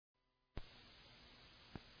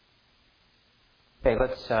Okay,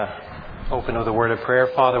 let's open with a word of prayer.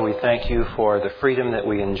 Father, we thank you for the freedom that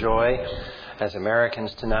we enjoy as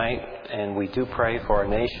Americans tonight, and we do pray for our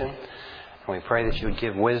nation. And we pray that you would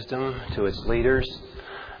give wisdom to its leaders,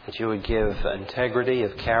 that you would give integrity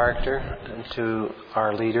of character to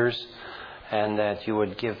our leaders, and that you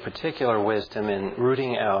would give particular wisdom in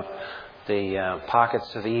rooting out the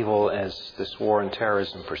pockets of evil as this war and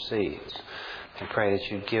terrorism proceeds. And pray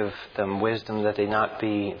that you'd give them wisdom that they not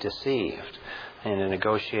be deceived in the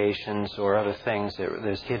negotiations or other things.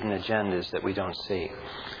 There's hidden agendas that we don't see.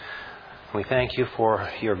 We thank you for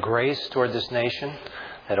your grace toward this nation,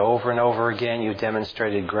 that over and over again you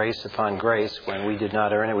demonstrated grace upon grace when we did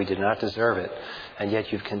not earn it, we did not deserve it, and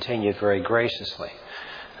yet you've continued very graciously.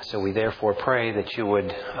 So we therefore pray that you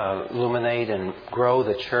would illuminate and grow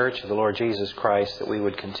the church of the Lord Jesus Christ, that we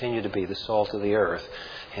would continue to be the salt of the earth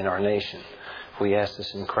in our nation. We ask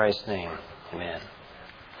this in Christ's name. Amen.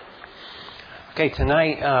 Okay,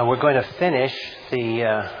 tonight we're going to finish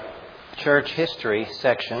the church history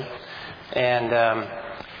section, and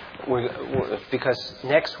because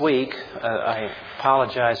next week, I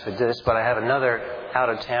apologize for this, but I have another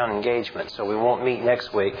out-of-town engagement, so we won't meet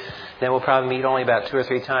next week. Then we'll probably meet only about 2 or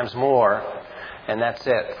 3 times more, and that's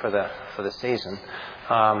it for the season.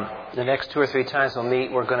 The next 2 or 3 times we'll meet,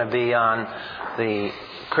 we're going to be on the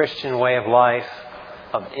Christian way of life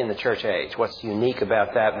in the church age. What's unique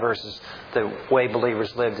about that versus the way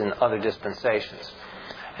believers lived in other dispensations.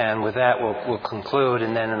 And with that, we'll conclude,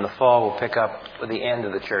 and then in the fall we'll pick up with the end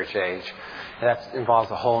of the church age. And that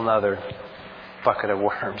involves a whole other bucket of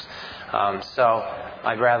worms. So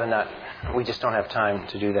I'd rather not. We just don't have time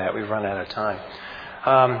to do that. We've run out of time.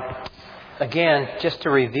 Again, just to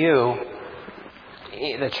review,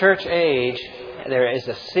 the church age, there is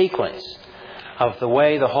a sequence of the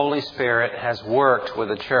way the Holy Spirit has worked with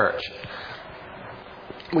the church.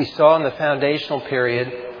 We saw in the foundational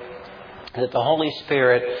period that the Holy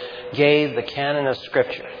Spirit gave the canon of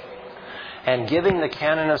Scripture. And giving the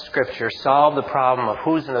canon of Scripture solved the problem of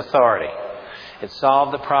who's in authority. It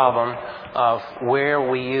solved the problem of where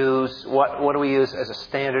we use, what do we use as a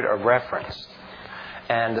standard of reference.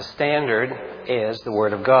 And the standard is the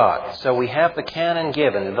Word of God. So we have the canon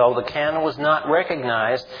given, though the canon was not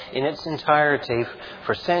recognized in its entirety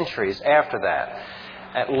for centuries after that.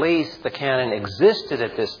 At least the canon existed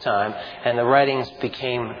at this time, and the writings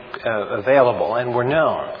became available and were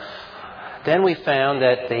known. Then we found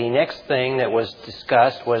that the next thing that was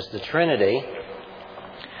discussed was the Trinity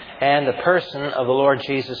and the person of the Lord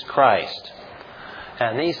Jesus Christ.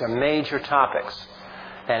 And these are major topics.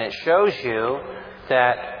 And it shows you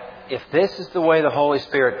that if this is the way the Holy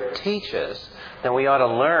Spirit teaches, then we ought to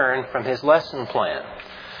learn from His lesson plan.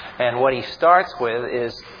 And what He starts with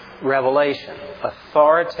is revelation,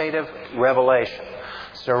 authoritative revelation.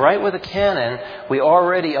 So right with the canon, we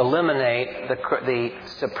already eliminate the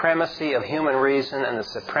supremacy of human reason and the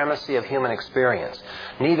supremacy of human experience.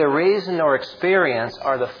 Neither reason nor experience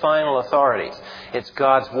are the final authorities. It's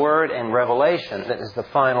God's Word and revelation that is the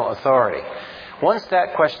final authority. Once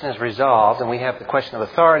that question is resolved and we have the question of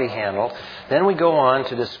authority handled, then we go on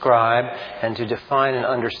to describe and to define and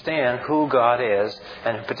understand who God is,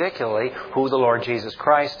 and particularly who the Lord Jesus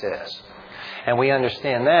Christ is. And we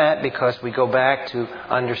understand that because we go back to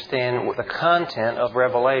understand the content of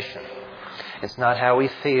Revelation. It's not how we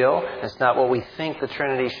feel. It's not what we think the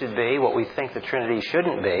Trinity should be, what we think the Trinity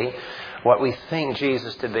shouldn't be, what we think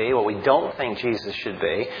Jesus to be, what we don't think Jesus should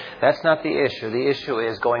be. That's not the issue. The issue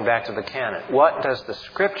is going back to the canon. What does the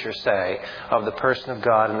Scripture say of the person of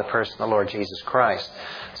God and the person of the Lord Jesus Christ?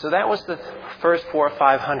 So that was the first 400 or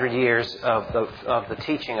 500 years of the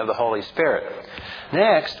teaching of the Holy Spirit.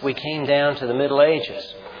 Next, we came down to the Middle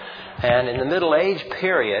Ages. And in the Middle Age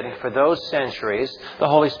period, for those centuries, the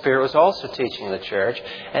Holy Spirit was also teaching the church.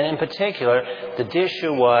 And in particular, the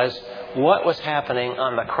issue was what was happening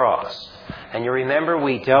on the cross. And you remember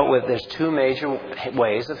we dealt with, there's 2 major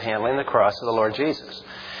ways of handling the cross of the Lord Jesus.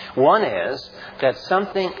 One is that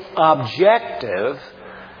something objective,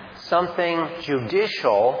 something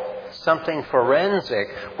judicial, something forensic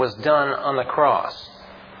was done on the cross.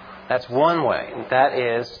 That's one way. That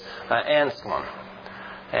is Anselm.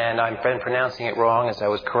 And I've been pronouncing it wrong, as I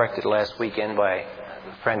was corrected last weekend by a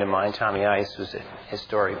friend of mine, Tommy Ice, who's a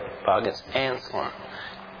history bug. It's Anselm.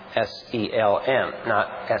 S-E-L-M,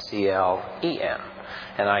 not S-E-L-E-M.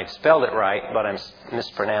 And I've spelled it right, but I'm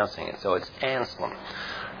mispronouncing it. So it's Anselm.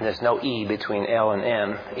 And there's no E between L and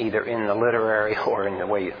M, either in the literary or in the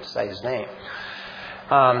way you say his name.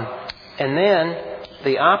 And then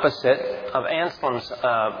the opposite of Anselm's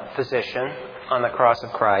position on the cross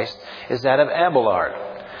of Christ is that of Abelard.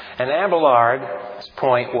 And Abelard's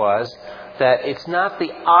point was that it's not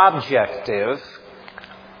the objective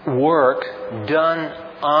work done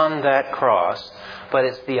on that cross, but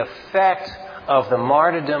it's the effect of the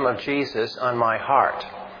martyrdom of Jesus on my heart.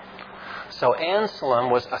 So Anselm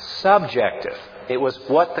was a subjective. It was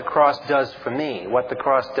what the cross does for me, what the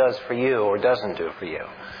cross does for you or doesn't do for you.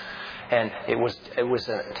 And it was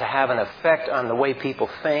to have an effect on the way people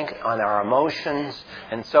think, on our emotions,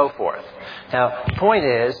 and so forth. Now, the point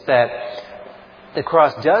is that the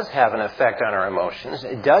cross does have an effect on our emotions.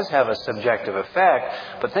 It does have a subjective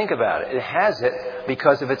effect, but think about it. It has it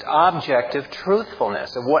because of its objective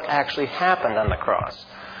truthfulness of what actually happened on the cross.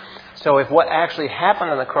 So if what actually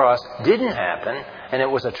happened on the cross didn't happen, and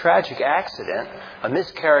it was a tragic accident, a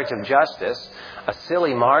miscarriage of justice, a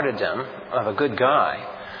silly martyrdom of a good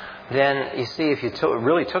guy, then you see if you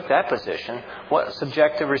really took that position, what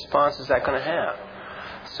subjective response is that going to have?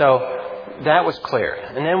 So that was clear.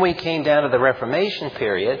 And then we came down to the Reformation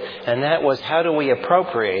period, and that was how do we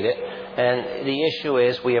appropriate it? And the issue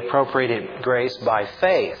is we appropriated grace by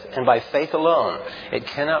faith, and by faith alone. It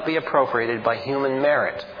cannot be appropriated by human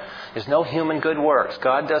merit. There's no human good works.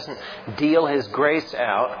 God doesn't deal His grace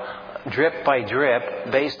out drip by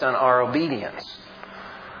drip based on our obedience.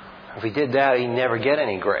 If He did that, He'd never get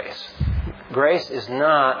any grace. Grace is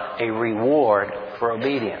not a reward for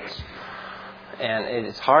obedience. And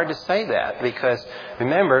it's hard to say that because,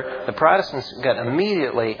 remember, the Protestants got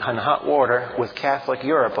immediately in hot water with Catholic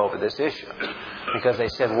Europe over this issue. Because they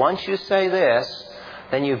said, once you say this,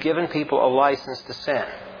 then you've given people a license to sin.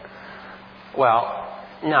 Well,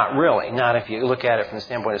 not really. Not if you look at it from the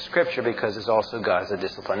standpoint of Scripture, because it's also God's a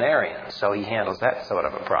disciplinarian. So He handles that sort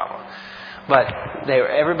of a problem. But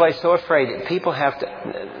everybody's so afraid that people have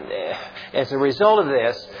to... As a result of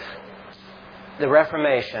this, the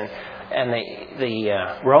Reformation and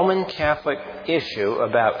the Roman Catholic issue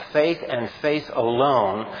about faith and faith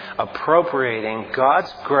alone, appropriating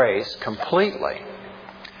God's grace completely,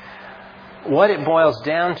 what it boils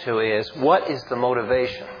down to is, what is the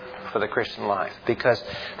motivation for the Christian life? Because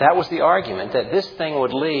that was the argument, that this thing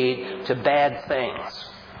would lead to bad things.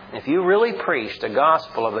 If you really preached a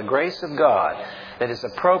gospel of the grace of God that is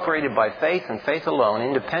appropriated by faith and faith alone,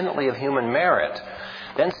 independently of human merit,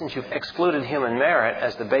 then since you've excluded human merit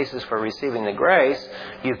as the basis for receiving the grace,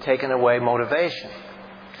 you've taken away motivation.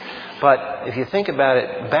 But if you think about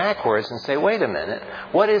it backwards and say, wait a minute,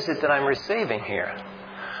 what is it that I'm receiving here?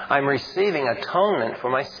 I'm receiving atonement for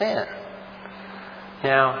my sin.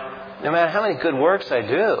 Now, no matter how many good works I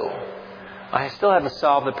do, I still haven't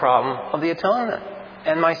solved the problem of the atonement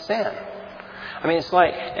and my sin. I mean, it's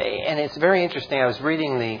like, and it's very interesting. I was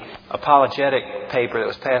reading the apologetic paper that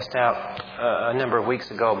was passed out a number of weeks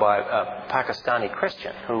ago by a Pakistani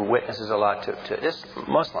Christian who witnesses a lot to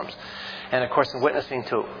Muslims. And of course, in witnessing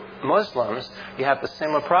to Muslims, you have the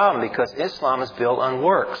similar problem because Islam is built on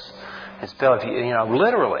works. It's built,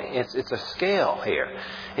 literally. It's a scale here.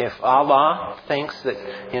 If Allah thinks that,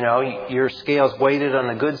 your scale's weighted on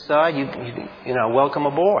the good side, you welcome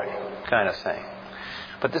aboard, kind of thing.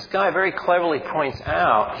 But this guy very cleverly points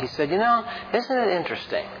out, he said, isn't it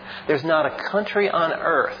interesting? There's not a country on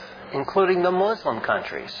earth, including the Muslim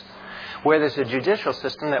countries, where there's a judicial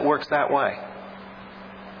system that works that way.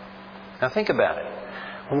 Now think about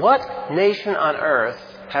it. What nation on earth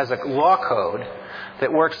has a law code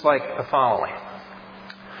that works like the following?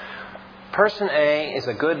 Person A is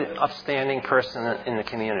a good, upstanding person in the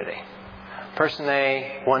community. Person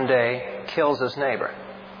A, one day, kills his neighbor.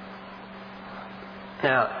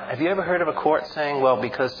 Now, have you ever heard of a court saying, well,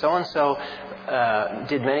 because so-and-so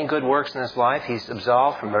did many good works in his life, he's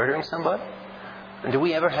absolved from murdering somebody? And do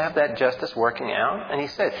we ever have that justice working out? And he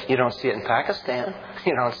said, you don't see it in Pakistan.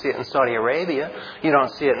 You don't see it in Saudi Arabia. You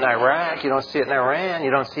don't see it in Iraq. You don't see it in Iran. You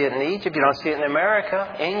don't see it in Egypt. You don't see it in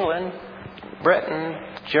America, England, Britain,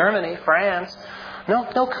 Germany, France.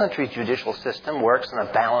 No country's judicial system works on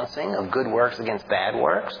a balancing of good works against bad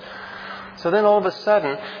works. So then all of a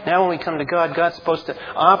sudden, now when we come to God, God's supposed to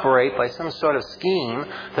operate by some sort of scheme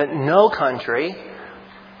that no country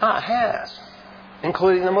has,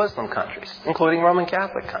 including the Muslim countries, including Roman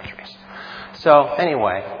Catholic countries. So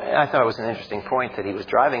anyway, I thought it was an interesting point that he was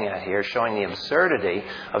driving at here, showing the absurdity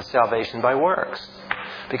of salvation by works.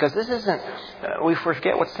 Because this isn't, we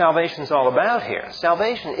forget what salvation's all about here.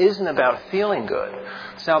 Salvation isn't about feeling good.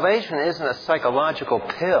 Salvation isn't a psychological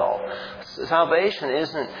pill. Salvation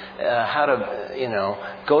isn't how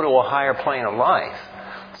to, go to a higher plane of life.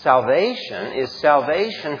 Salvation is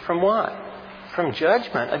salvation from what? From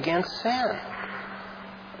judgment against sin.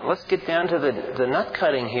 Let's get down to the nut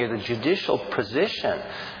cutting here, the judicial position.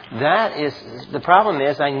 The problem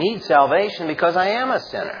is I need salvation because I am a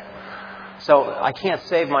sinner. So I can't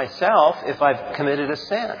save myself if I've committed a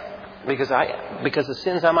sin because the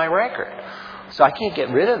sin's on my record. So I can't get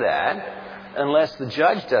rid of that unless the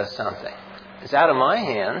judge does something. It's out of my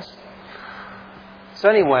hands. So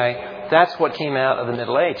anyway, that's what came out of the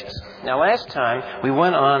Middle Ages. Now last time we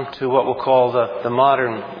went on to what we'll call the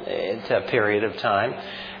modern period of time.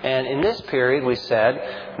 And in this period we said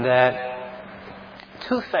that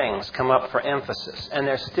two things come up for emphasis, and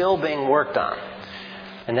they're still being worked on.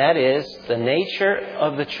 And that is the nature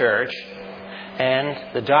of the church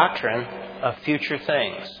and the doctrine of future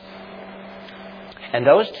things. And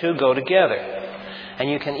those two go together. And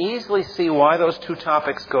you can easily see why those two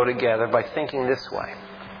topics go together by thinking this way.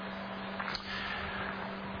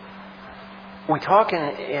 We talk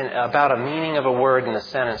about a meaning of a word in a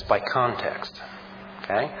sentence by context.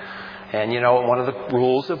 Okay? And one of the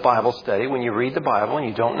rules of Bible study, when you read the Bible and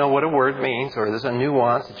you don't know what a word means, or there's a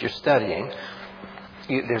nuance that you're studying,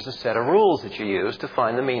 there's a set of rules that you use to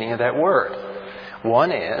find the meaning of that word.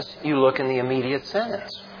 One is you look in the immediate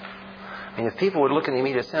sentence. I mean, if people would look in the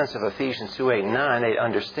immediate sentence of Ephesians 2:8-9, they'd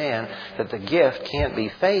understand that the gift can't be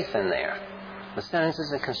faith in there. The sentence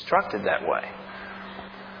isn't constructed that way.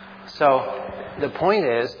 So the point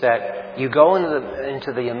is that you go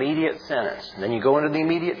into the immediate sentence, then you go into the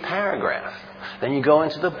immediate paragraph, then you go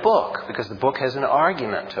into the book, because the book has an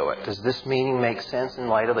argument to it. Does this meaning make sense in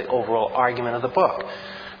light of the overall argument of the book?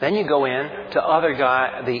 Then you go in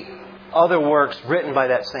to the other works written by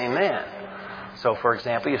that same man. So, for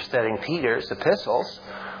example, you're studying Peter's epistles.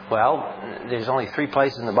 Well, there's only 3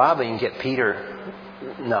 places in the Bible you can get Peter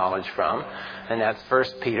knowledge from, and that's 1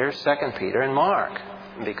 Peter, 2 Peter, and Mark,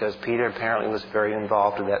 because Peter apparently was very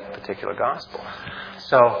involved with that particular gospel.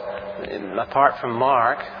 So, apart from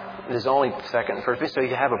Mark, there's only 2nd and 1st Peter. So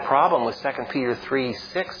you have a problem with 2 Peter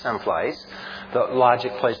 3:6 someplace. The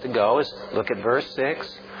logic place to go is look at verse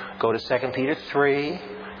 6, go to 2 Peter 3,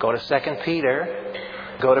 go to 2 Peter,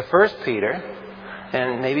 go to 1 Peter,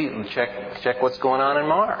 and maybe check what's going on in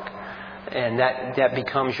Mark. And that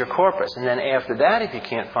becomes your corpus. And then after that, if you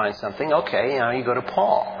can't find something, okay, now you go to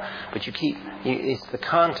Paul. But it's the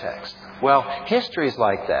context. Well, history is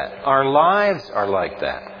like that. Our lives are like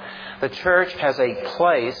that. The church has a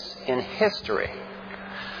place in history.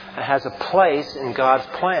 It has a place in God's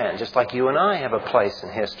plan, just like you and I have a place in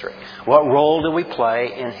history. What role do we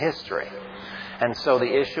play in history? And so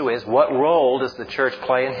the issue is, what role does the church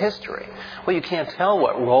play in history? Well, you can't tell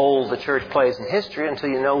what role the church plays in history until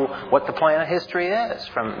you know what the plan of history is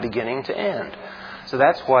from beginning to end. So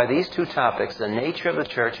that's why these two topics, the nature of the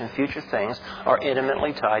church and future things, are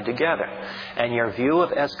intimately tied together. And your view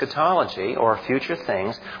of eschatology, or future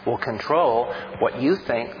things, will control what you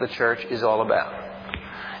think the church is all about.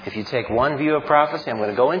 If you take one view of prophecy, I'm going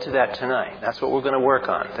to go into that tonight. That's what we're going to work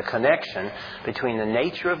on. The connection between the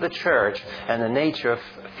nature of the church and the nature of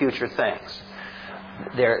future things.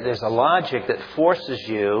 There's a logic that forces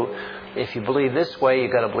you, if you believe this way,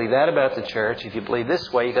 you've got to believe that about the church. If you believe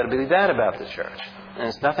this way, you've got to believe that about the church. And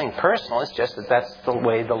it's nothing personal. It's just that that's the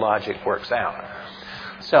way the logic works out.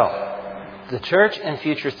 So, the church and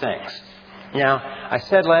future things. Now, I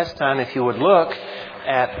said last time, if you would look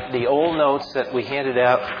at the old notes that we handed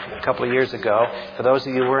out a couple of years ago, for those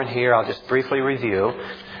of you who weren't here, I'll just briefly review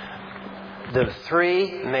the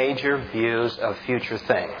 3 major views of future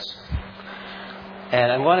things.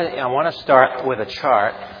 And I want to start with a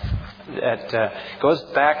chart that goes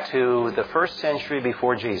back to the 1st century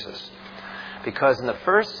before Jesus. Because in the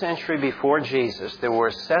 1st century before Jesus, there were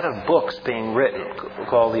a set of books being written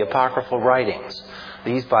called the Apocryphal Writings.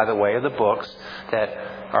 These, by the way, are the books that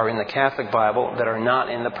are in the Catholic Bible that are not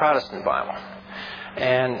in the Protestant Bible.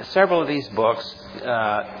 And several of these books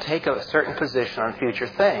take a certain position on future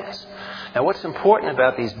things. Now, what's important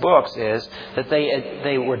about these books is that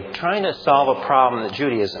they were trying to solve a problem that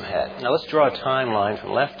Judaism had. Now, let's draw a timeline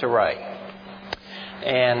from left to right.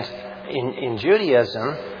 And in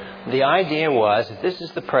Judaism, the idea was that this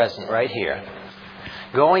is the present right here.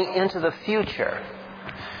 Going into the future,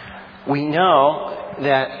 we know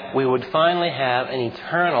that we would finally have an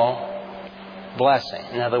eternal blessing.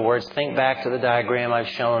 In other words, think back to the diagram I've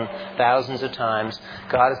shown thousands of times.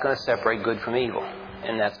 God is going to separate good from evil.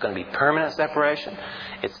 And that's going to be permanent separation.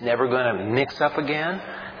 It's never going to mix up again.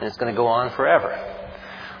 And it's going to go on forever.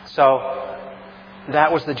 So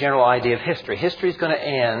that was the general idea of history. History is going to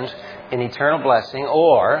end in eternal blessing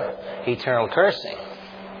or eternal cursing.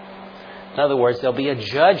 In other words, there'll be a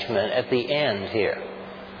judgment at the end here.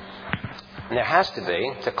 And there has to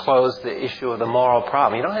be, to close the issue of the moral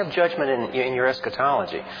problem. You don't have judgment in your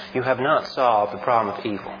eschatology. You have not solved the problem of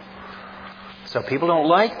evil. So people don't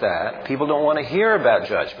like that. People don't want to hear about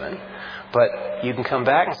judgment. But you can come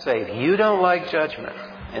back and say, if you don't like judgment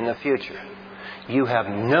in the future, you have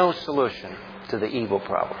no solution to the evil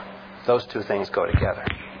problem. Those two things go together.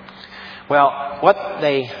 Well, what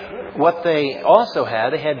they also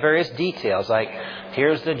had, they had various details, like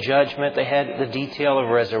here's the judgment, they had the detail of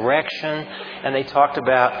resurrection, and they talked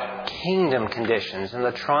about kingdom conditions and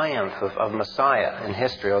the triumph of Messiah in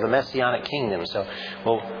history, or the Messianic kingdom. So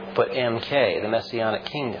we'll put MK, the Messianic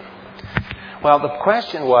kingdom. Well, the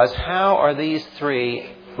question was, how are these three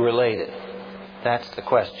related? That's the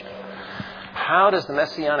question. How does the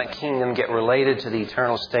Messianic kingdom get related to the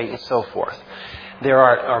eternal state and so forth? There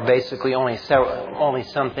are basically only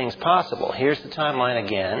some things possible. Here's the timeline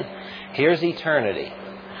again. Here's eternity.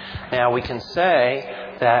 Now, we can say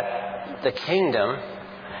that the kingdom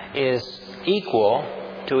is equal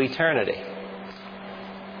to eternity.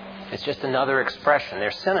 It's just another expression.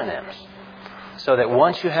 They're synonyms. So that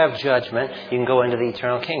once you have judgment, you can go into the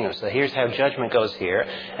eternal kingdom. So here's how judgment goes here,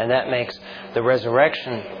 and that makes the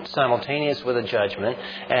resurrection simultaneous with the judgment,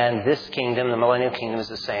 and this kingdom, the millennial kingdom, is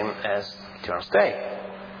the same as eternal state.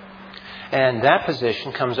 And that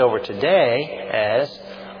position comes over today as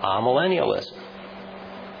amillennialism.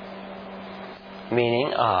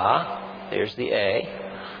 Meaning, there's the A,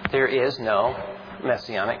 there is no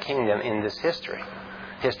Messianic kingdom in this history.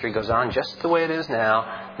 History goes on just the way it is now,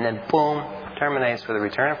 and then boom, terminates with the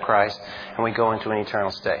return of Christ, and we go into an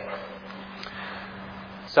eternal state.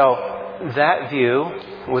 So that view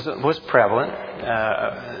was prevalent.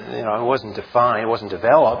 It wasn't defined, it wasn't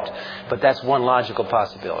developed, but that's one logical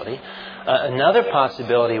possibility. Another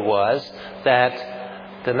possibility was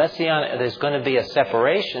that the Messianic, there's going to be a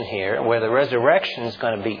separation here, where the resurrection is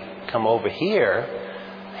going to come over here,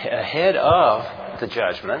 ahead of the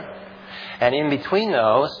judgment, and in between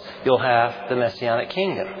those, you'll have the Messianic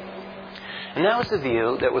kingdom. And that was the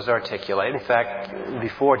view that was articulated. In fact,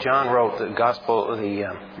 before John wrote the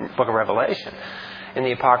book of Revelation, in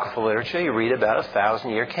the apocryphal literature, you read about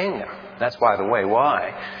 1,000-year kingdom. That's, by the way,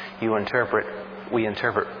 why we interpret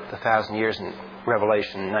the 1,000 years in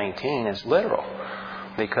Revelation 19 as literal,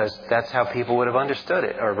 because that's how people would have understood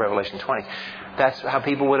it, or Revelation 20. That's how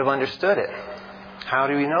people would have understood it. How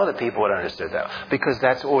do we know that people would have understood that? Because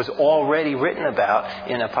that's what was already written about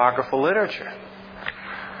in apocryphal literature.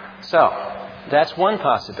 So, that's one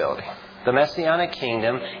possibility. The Messianic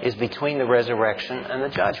kingdom is between the resurrection and the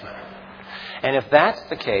judgment. And if that's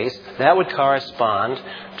the case, that would correspond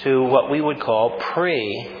to what we would call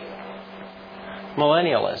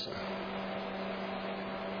pre-millennialism.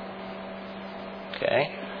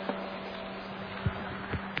 Okay?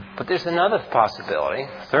 But there's another possibility,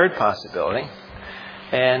 third possibility,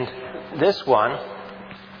 and this one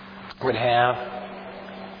would have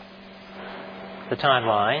the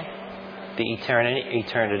timeline, the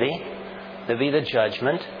eternity, there'd be the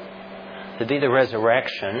judgment, there'd be the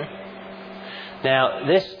resurrection. Now,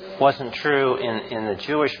 this wasn't true in the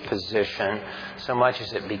Jewish position so much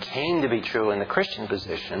as it became to be true in the Christian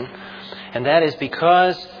position, and that is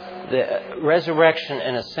because the resurrection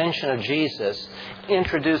and ascension of Jesus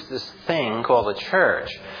introduced this thing called the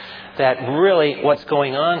church, that really what's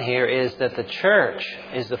going on here is that the church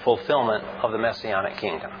is the fulfillment of the Messianic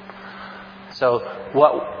kingdom. So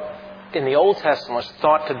what in the Old Testament was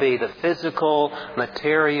thought to be the physical,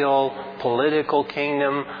 material, political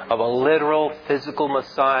kingdom of a literal, physical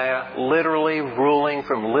Messiah, literally ruling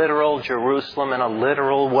from literal Jerusalem in a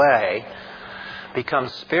literal way,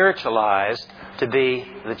 becomes spiritualized to be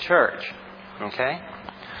the church. Okay?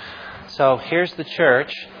 So here's the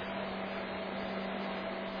church.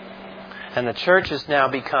 And the church is now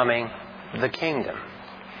becoming the kingdom.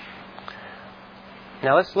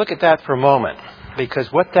 Now let's look at that for a moment.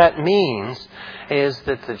 Because what that means is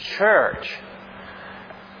that the church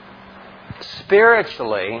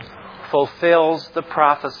spiritually fulfills the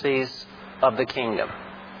prophecies of the kingdom.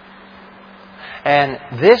 And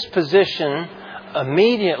this position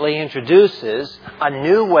immediately introduces a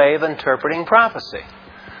new way of interpreting prophecy.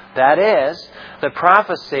 That is, the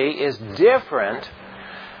prophecy is different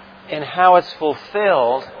in how it's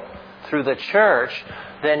fulfilled through the church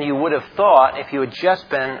than you would have thought if you had just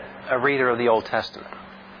been a reader of the Old Testament.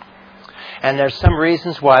 And there's some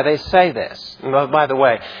reasons why they say this. By the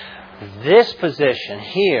way, this position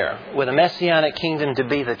here, with the Messianic kingdom to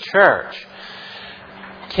be the church,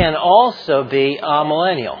 can also be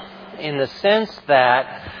amillennial, in the sense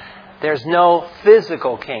that there's no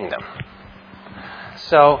physical kingdom.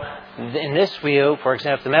 So, in this view, for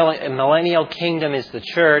example, the millennial kingdom is the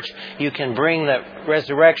church. You can bring the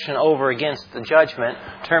resurrection over against the judgment,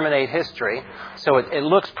 terminate history. So it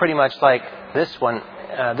looks pretty much like this one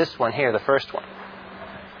here, the first one.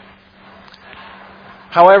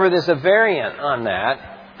 However, there's a variant on that,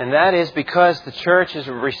 and that is because the church is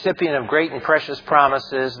a recipient of great and precious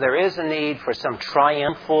promises, there is a need for some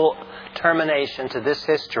triumphal termination to this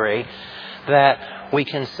history, that we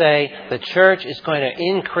can say the church is going to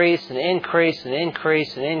increase and increase and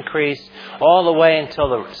increase and increase all the way until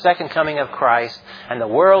the second coming of Christ, and the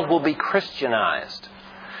world will be Christianized.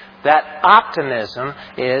 That optimism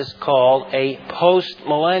is called a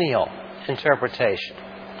post-millennial interpretation.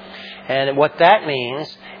 And what that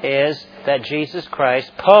means is that Jesus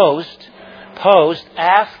Christ,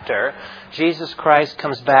 after Jesus Christ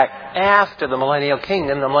comes back after the millennial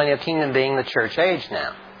kingdom being the church age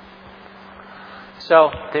now.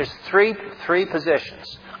 So there's three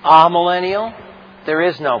positions. Amillennial, there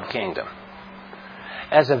is no kingdom.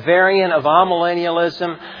 As a variant of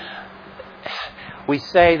amillennialism, we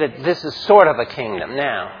say that this is sort of a kingdom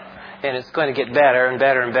now, and it's going to get better and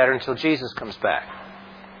better and better until Jesus comes back.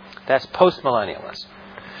 That's postmillennialism.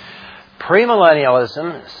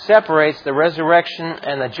 Premillennialism separates the resurrection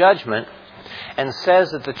and the judgment and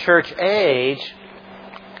says that the church age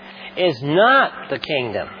is not the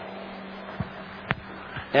kingdom.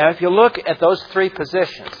 Now, if you look at those three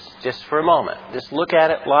positions, just for a moment, just look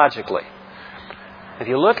at it logically. If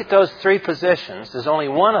you look at those three positions, there's only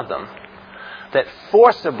one of them that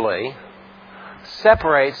forcibly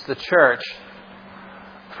separates the church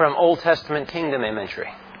from Old Testament kingdom imagery.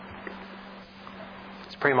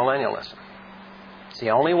 It's premillennialism. It's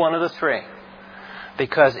the only one of the three.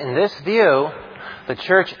 Because in this view, the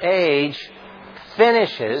church age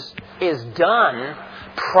is done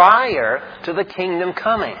prior to the kingdom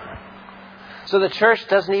coming. So the church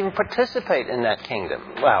doesn't even participate in that kingdom.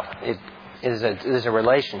 Well, it is a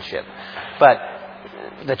relationship. But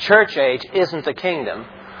the church age isn't the kingdom.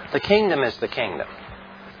 The kingdom is the kingdom.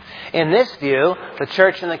 In this view, the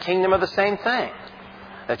church and the kingdom are the same thing.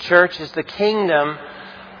 The church is the kingdom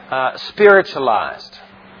spiritualized.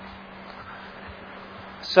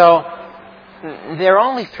 So there are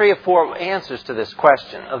only 3 or 4 answers to this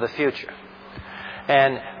question of the future.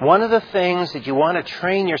 And one of the things that you want to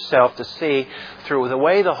train yourself to see through the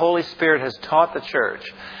way the Holy Spirit has taught the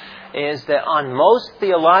church is that on most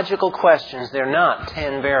theological questions, there are not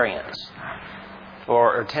 10 variants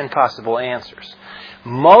or 10 possible answers.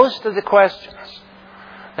 Most of the questions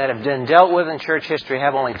that have been dealt with in church history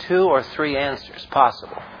have only 2 or 3 answers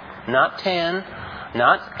possible. Not 10,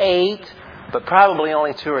 not 8, but probably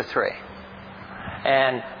only 2 or 3.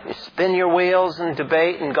 And you spin your wheels and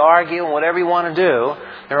debate and argue and whatever you want to do,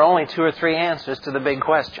 there are only 2 or 3 answers to the big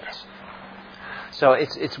questions. So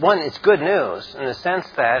it's good news in the sense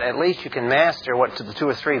that at least you can master what the 2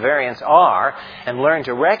 or 3 variants are and learn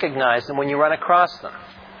to recognize them when you run across them.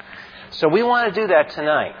 So we want to do that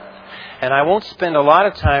tonight. And I won't spend a lot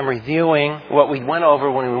of time reviewing what we went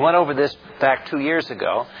over when we went over this back 2 years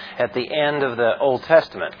ago at the end of the Old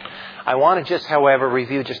Testament. I want to just, however,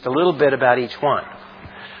 review just a little bit about each one.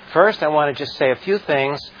 First, I want to just say a few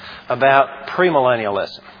things about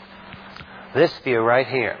premillennialism. This view right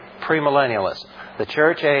here, premillennialism, the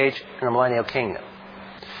church age and the millennial kingdom.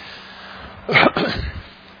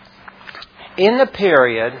 In the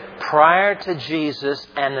period prior to Jesus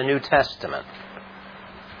and the New Testament,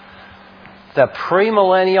 the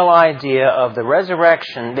premillennial idea of the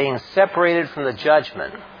resurrection being separated from the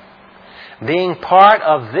judgment, being part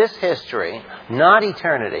of this history, not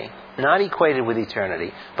eternity, not equated with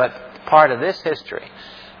eternity, but part of this history,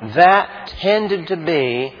 that tended to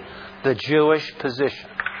be the Jewish position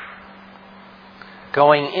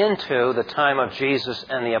going into the time of Jesus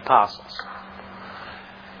and the apostles.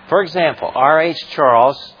 For example, R.H.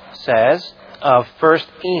 Charles says of First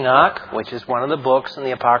Enoch, which is one of the books in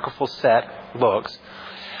the apocryphal set books,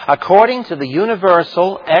 according to the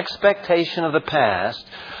universal expectation of the past,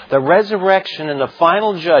 the resurrection and the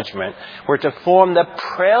final judgment were to form the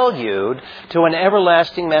prelude to an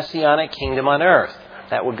everlasting messianic kingdom on earth.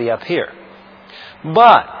 That would be up here.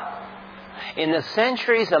 But in the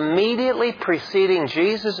centuries immediately preceding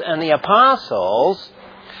Jesus and the apostles,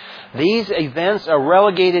 these events are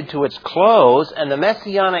relegated to its close, and the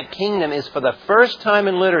messianic kingdom is for the first time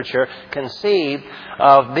in literature conceived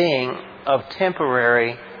of being of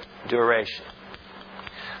temporary duration.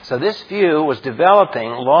 So this view was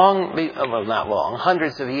developing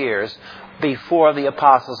hundreds of years before the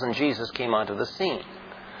apostles and Jesus came onto the scene.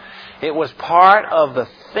 It was part of the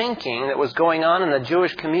thinking that was going on in the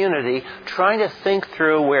Jewish community, trying to think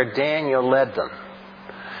through where Daniel led them,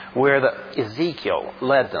 where Ezekiel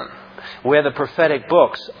led them, where the prophetic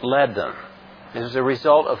books led them. It was a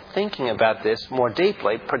result of thinking about this more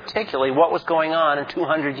deeply, particularly what was going on in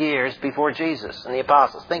 200 years before Jesus and the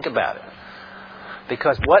apostles. Think about it.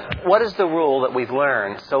 Because what is the rule that we've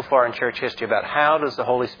learned so far in church history about how does the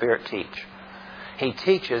Holy Spirit teach? He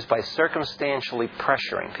teaches by circumstantially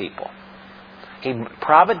pressuring people. He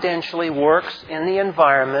providentially works in the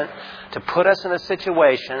environment to put us in a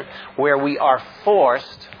situation where we are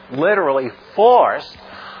forced, literally forced,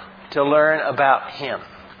 to learn about Him.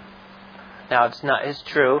 Now, it's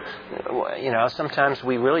true, sometimes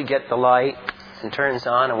we really get the light and turns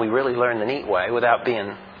on and we really learn the neat way without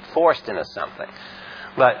being forced into something.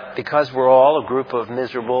 But because we're all a group of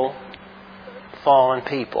miserable, fallen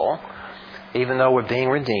people, even though we're being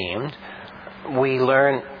redeemed, we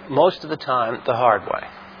learn most of the time the hard way.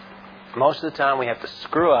 Most of the time we have to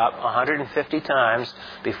screw up 150 times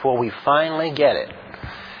before we finally get it.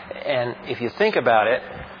 And if you think about it,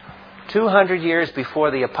 200 years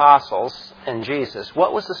before the apostles and Jesus,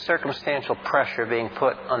 what was the circumstantial pressure being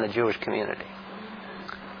put on the Jewish community?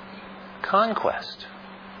 Conquest.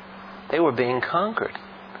 They were being conquered.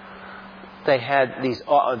 They had these...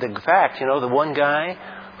 In fact, the one guy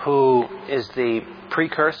who is the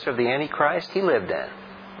precursor of the Antichrist, he lived in.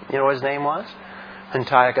 You know what his name was?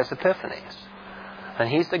 Antiochus Epiphanes. And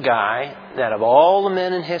he's the guy that of all the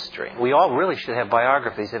men in history, we all really should have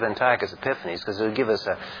biographies of Antiochus Epiphanes because it would give us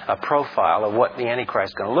a profile of what the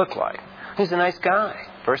Antichrist is going to look like. He's a nice guy,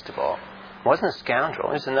 first of all. Wasn't a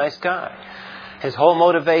scoundrel. He's a nice guy. His whole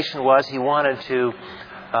motivation was he wanted to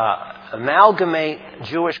amalgamate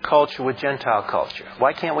Jewish culture with Gentile culture.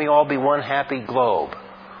 Why can't we all be one happy globe?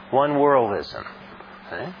 One worldism.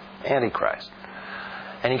 Antichrist.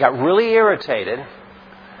 And he got really irritated,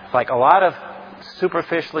 like a lot of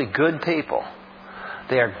superficially good people.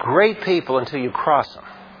 They are great people until you cross them.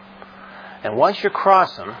 And once you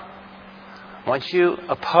cross them, once you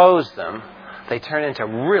oppose them, they turn into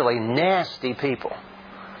really nasty people.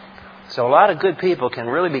 So a lot of good people can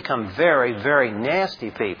really become very, very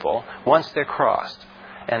nasty people once they're crossed.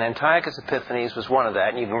 And Antiochus Epiphanes was one of that.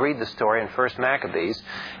 And you can read the story in 1 Maccabees,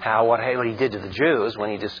 what he did to the Jews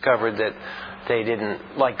when he discovered that they didn't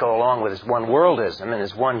go along with his one worldism and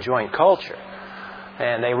his one joint culture.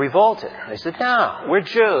 And they revolted. They said, no, we're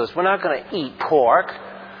Jews. We're not going to eat pork.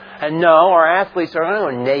 And no, our athletes are going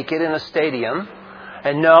to go naked in a stadium.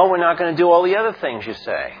 And no, we're not going to do all the other things you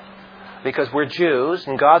say. Because we're Jews,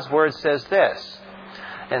 and God's Word says this.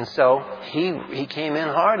 And so he came in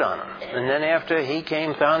hard on them. And then after he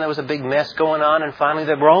found there was a big mess going on, and finally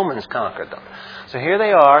the Romans conquered them. So here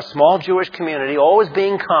they are, small Jewish community, always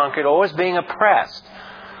being conquered, always being oppressed.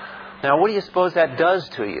 Now, what do you suppose that does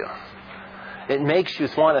to you? It makes you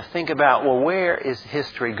want to think about, well, where is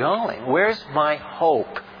history going? Where's my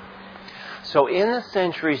hope? So in the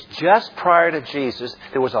centuries just prior to Jesus,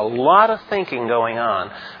 there was a lot of thinking going on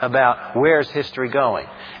about where's history going.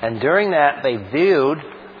 And during that, they viewed,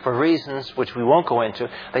 for reasons which we won't go into,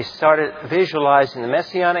 they started visualizing the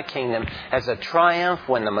Messianic kingdom as a triumph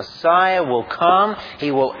when the Messiah will come. He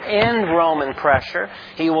will end Roman pressure.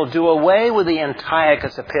 He will do away with the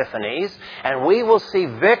Antiochus Epiphanes. And we will see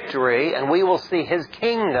victory and we will see His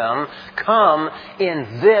kingdom come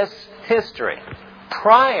in this history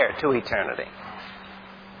prior to eternity.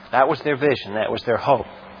 That was their vision. That was their hope.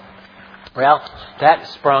 Well, that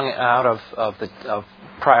sprung out of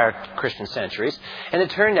prior Christian centuries. And it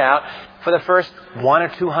turned out, for the first 100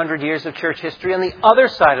 or 200 years of church history, on the other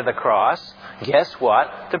side of the cross, guess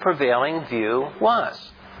what the prevailing view was?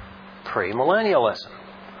 Premillennialism.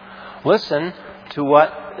 Listen to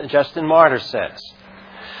what Justin Martyr says.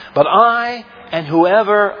 But I, and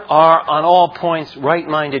whoever are on all points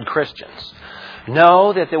right-minded Christians,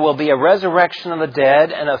 know that there will be a resurrection of the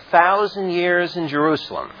dead and 1,000 years in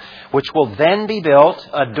Jerusalem, which will then be built,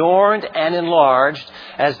 adorned and enlarged,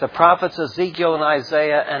 as the prophets Ezekiel and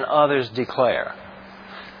Isaiah and others declare.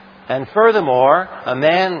 And furthermore, a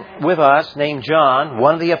man with us named John,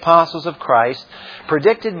 one of the apostles of Christ,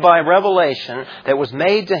 predicted by revelation that was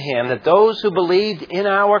made to him that those who believed in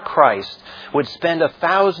our Christ would spend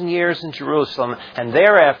 1,000 years in Jerusalem, and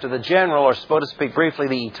thereafter the general, or so to speak briefly,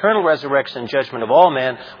 the eternal resurrection and judgment of all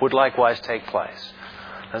men would likewise take place.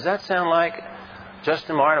 Does that sound like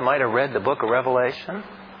Justin Martyr might have read the book of Revelation?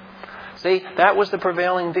 See, that was the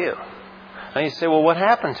prevailing view. And you say, well, what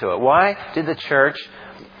happened to it? Why did the church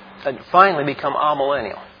finally become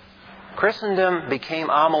amillennial? Christendom became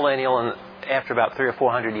amillennial after about 300 or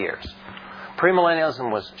 400 years.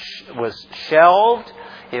 Premillennialism was shelved.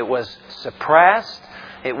 It was suppressed.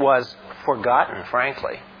 It was forgotten,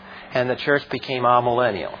 frankly. And the church became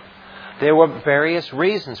amillennial. There were various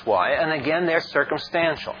reasons why. And again, they're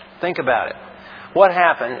circumstantial. Think about it. What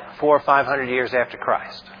happened 400 or 500 years after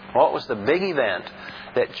Christ? What was the big event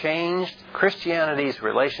that changed Christianity's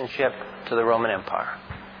relationship to the Roman Empire?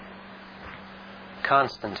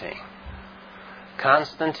 Constantine.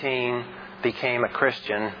 Constantine became a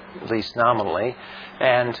Christian, at least nominally,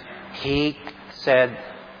 and he said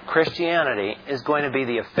Christianity is going to be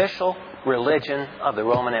the official religion of the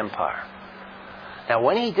Roman Empire. Now,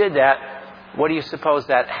 when he did that, what do you suppose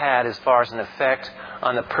that had as far as an effect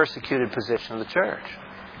on the persecuted position of the church?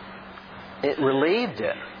 It relieved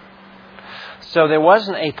it. So there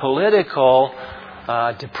wasn't a political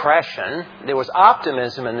depression. There was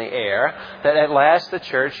optimism in the air that at last the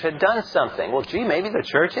church had done something. Well, gee, maybe the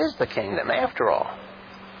church is the kingdom after all.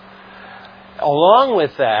 Along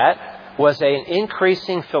with that was an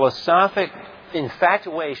increasing philosophic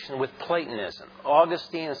infatuation with Platonism.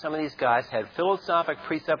 Augustine and some of these guys had philosophic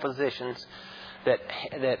presuppositions that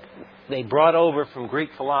they brought over from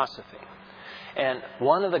Greek philosophy. And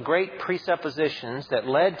one of the great presuppositions that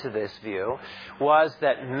led to this view was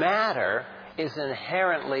that matter is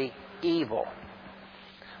inherently evil.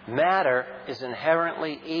 Matter is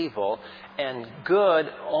inherently evil, and good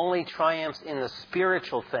only triumphs in the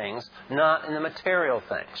spiritual things, not in the material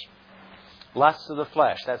things. Lusts of the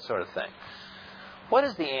flesh, that sort of thing. What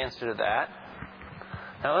is the answer to that?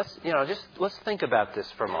 Now let's think about this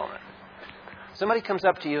for a moment. Somebody comes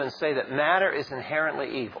up to you and say that matter is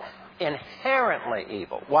inherently evil. Inherently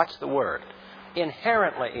evil. Watch the word.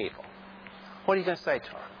 Inherently evil. What are you going to say to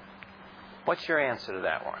them? What's your answer to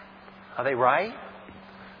that one? Are they right?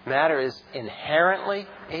 Matter is inherently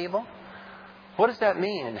evil? What does that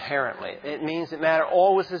mean, inherently? It means that matter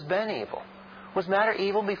always has been evil. Was matter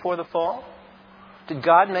evil before the fall? Did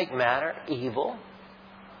God make matter evil?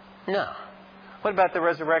 No. What about the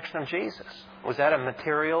resurrection of Jesus? Was that a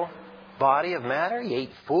material body of matter? He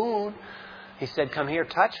ate food. He said, "Come here,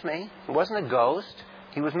 touch me." It wasn't a ghost.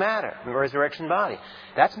 He was matter, a resurrection body.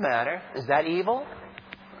 That's matter. Is that evil?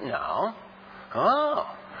 No.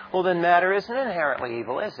 Oh. Well, then matter isn't inherently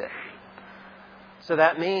evil, is it? So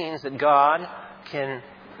that means that God can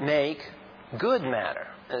make good matter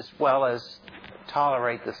as well as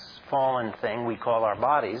tolerate this fallen thing we call our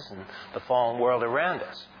bodies and the fallen world around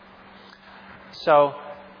us. So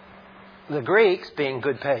the Greeks, being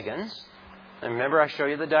good pagans, and remember I show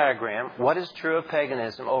you the diagram, what is true of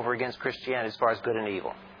paganism over against Christianity as far as good and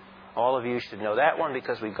evil? All of you should know that one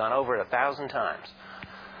because we've gone over it 1,000 times.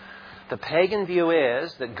 The pagan view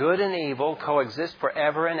is that good and evil coexist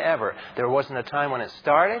forever and ever. There wasn't a time when it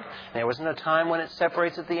started, and there wasn't a time when it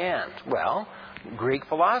separates at the end. Well, Greek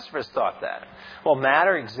philosophers thought that. Well,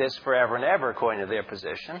 matter exists forever and ever according to their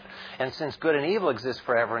position. And since good and evil exist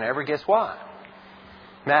forever and ever, guess what?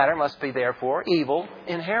 Matter must be therefore evil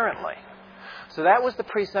inherently. So that was the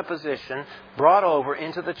presupposition brought over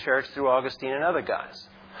into the church through Augustine and other guys.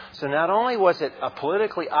 So not only was it a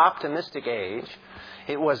politically optimistic age,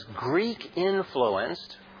 it was Greek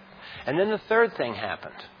influenced. And then the third thing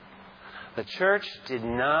happened. The church did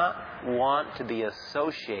not want to be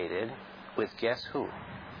associated with guess who?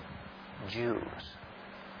 Jews.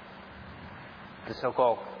 The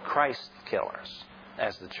so-called Christ killers,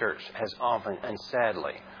 as the church has often and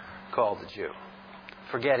sadly called the Jew.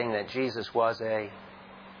 Forgetting that Jesus was a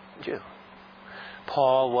Jew.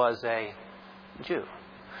 Paul was a Jew.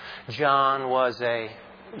 John was a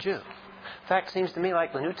Jew. In fact, it seems to me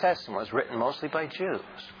like the New Testament was written mostly by Jews.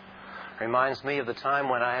 Reminds me of the time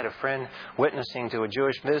when I had a friend witnessing to a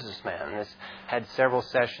Jewish businessman. And this had several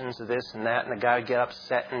sessions of this and that, and the guy would get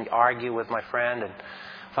upset and argue with my friend. And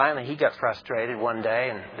finally, he got frustrated one day,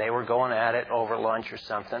 and they were going at it over lunch or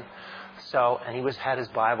something. And he had his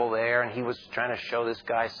Bible there, and he was trying to show this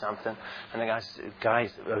guy something, and the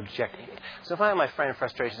guy's objecting. So finally, my friend in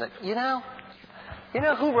frustration said, "You know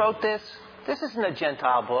who wrote this? This isn't a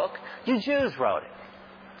Gentile book. You Jews wrote it.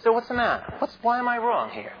 So what's the matter? Why am I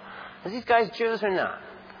wrong here? Are these guys Jews or not?"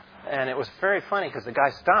 And it was very funny because the guy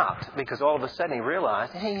stopped because all of a sudden he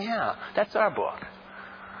realized, hey, yeah, that's our book.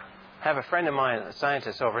 I have a friend of mine, a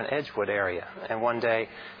scientist over in Edgewood area, and one day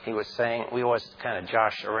he was saying, we always kind of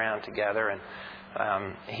josh around together,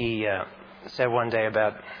 and he said one day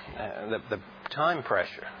about the time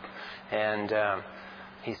pressure. And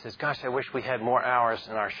he says, "Gosh, I wish we had more hours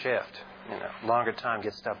in our shift. Longer time,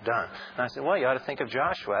 get stuff done." And I said, "Well, you ought to think of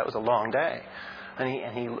Joshua. That was a long day." And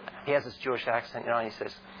he has this Jewish accent, and he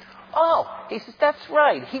says, he says, "That's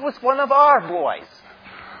right. He was one of our boys."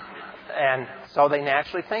 And so they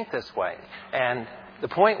naturally think this way. And the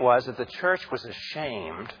point was that the church was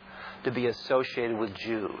ashamed to be associated with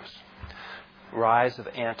Jews. Rise of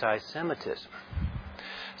anti-Semitism.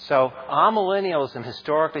 So amillennialism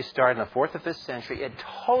historically started in the 4th or 5th century. It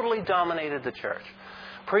totally dominated the church.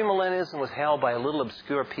 Premillennialism was held by a little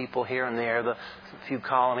obscure people here and there, the few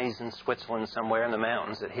colonies in Switzerland somewhere in the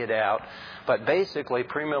mountains that hid out. But basically,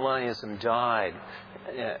 premillennialism died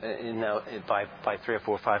by 300 or 400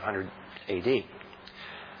 or 500 A.D.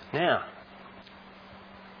 Now,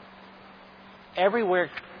 everywhere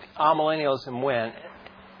amillennialism went,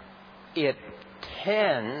 it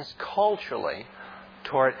tends culturally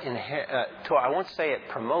toward I won't say it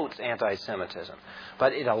promotes anti-Semitism,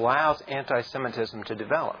 but it allows anti-Semitism to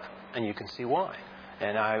develop, and you can see why.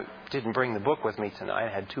 And I didn't bring the book with me tonight. I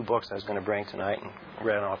had 2 books I was going to bring tonight and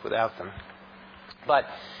ran off without them. But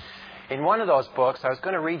in one of those books, I was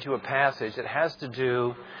going to read you a passage that has to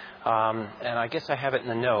do, and I guess I have it in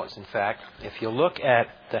the notes, in fact. If you look at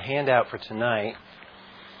the handout for tonight,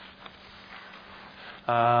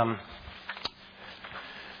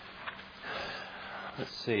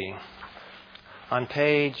 let's see. On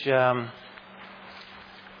page...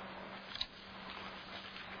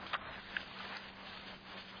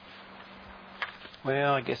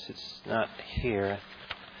 well, I guess it's not here.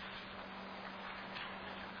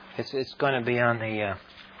 It's going to be on the...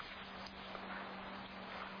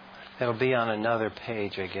 it'll be on another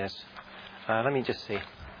page, I guess. Let me just see.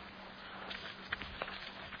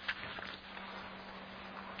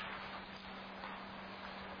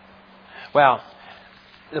 Well,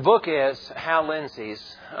 the book is Hal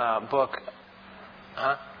Lindsey's book.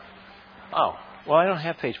 Huh? Oh, well, I don't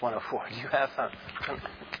have page 104. Do you have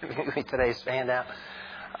give me today's handout?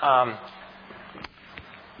 I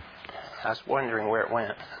was wondering where it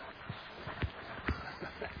went.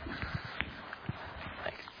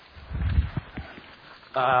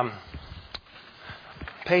 Thanks.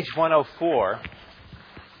 Page 104.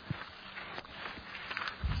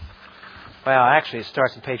 Well, actually, it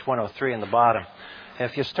starts on page 103 in the bottom.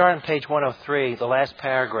 If you start on page 103, the last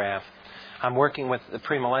paragraph, I'm working with the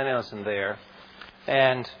premillennialism there.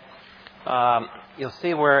 And you'll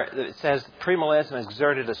see where it says premillennialism has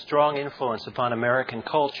exerted a strong influence upon American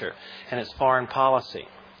culture and its foreign policy.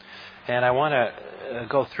 And I want to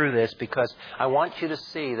go through this because I want you to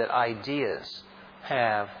see that ideas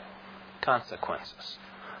have consequences.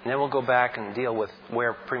 And then we'll go back and deal with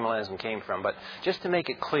where premillennialism came from. But just to make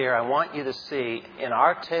it clear, I want you to see in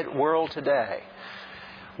our world today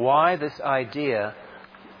why this idea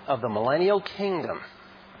of the millennial kingdom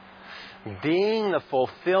being the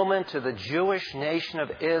fulfillment to the Jewish nation of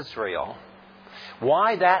Israel,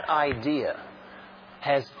 why that idea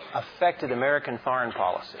has affected American foreign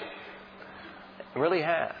policy. It really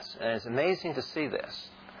has. And it's amazing to see this.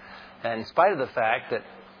 And in spite of the fact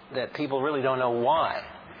that people really don't know why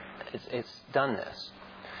it's done this.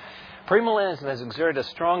 Premillennialism has exerted a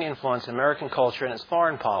strong influence in American culture and its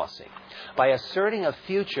foreign policy. By asserting a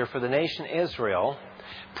future for the nation Israel,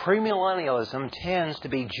 premillennialism tends to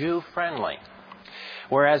be Jew-friendly,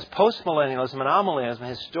 whereas postmillennialism and amillennialism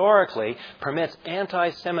historically permits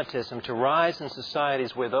anti-Semitism to rise in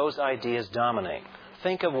societies where those ideas dominate.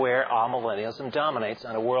 Think of where amillennialism dominates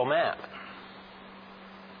on a world map.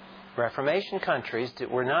 Reformation countries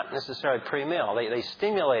were not necessarily premill. They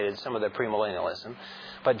stimulated some of their premillennialism.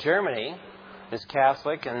 But Germany is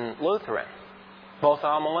Catholic and Lutheran, both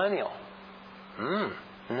amillennial.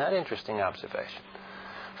 Isn't that interesting observation?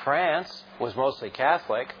 France was mostly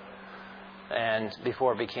Catholic, and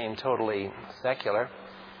before it became totally secular.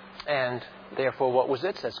 And therefore, what was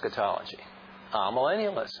its eschatology?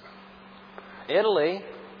 Amillennialism. Italy,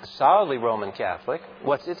 solidly Roman Catholic.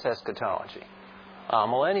 What's its eschatology?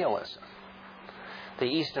 Amillennialism. The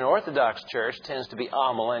Eastern Orthodox Church tends to be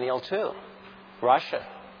amillennial too. Russia.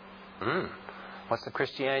 What's the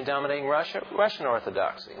Christianity dominating Russia? Russian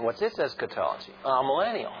Orthodoxy. What's its eschatology?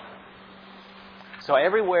 Amillennial. So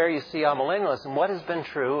everywhere you see amillennialism, what has been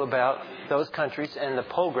true about those countries and the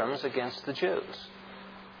pogroms against the Jews?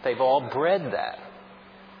 They've all bred that.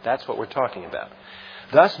 That's what we're talking about.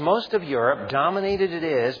 Thus, most of Europe, dominated it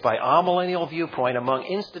is by amillennial viewpoint among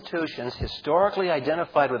institutions historically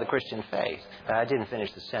identified with the Christian faith. I didn't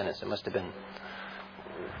finish the sentence. I must have been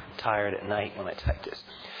tired at night when I typed this.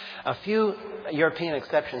 A few European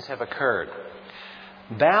exceptions have occurred.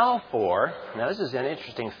 Balfour, now this is an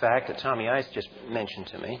interesting fact that Tommy Ice just mentioned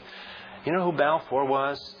to me. You know who Balfour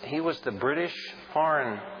was? He was the British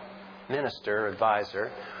foreign minister,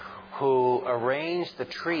 advisor, who arranged the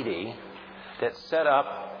treaty that set up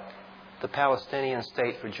the Palestinian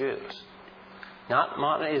state for Jews.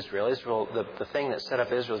 Not Israel. Israel, the thing that set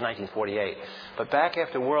up Israel was 1948. But back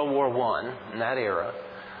after World War I, in that era,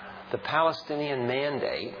 the Palestinian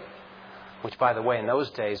Mandate, which, by the way, in those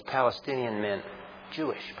days, Palestinian meant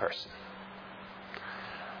Jewish person.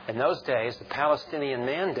 In those days, the Palestinian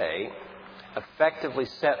Mandate effectively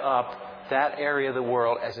set up that area of the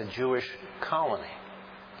world as a Jewish colony.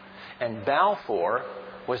 And Balfour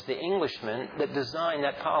was the Englishman that designed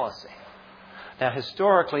that policy. Now,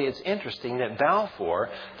 historically, it's interesting that Balfour,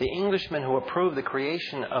 the Englishman who approved the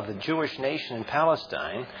creation of the Jewish nation in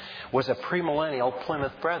Palestine, was a premillennial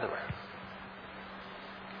Plymouth Brethren.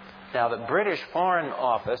 Now, the British Foreign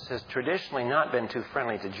Office has traditionally not been too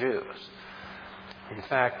friendly to Jews. In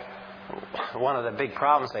fact, one of the big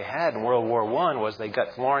problems they had in World War I was they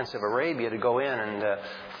got Lawrence of Arabia to go in and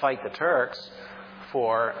fight the Turks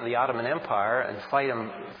for the Ottoman Empire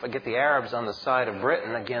and get the Arabs on the side of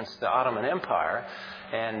Britain against the Ottoman Empire.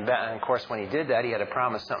 And of course, when he did that, he had to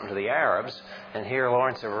promise something to the Arabs. And here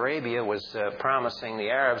Lawrence of Arabia was promising the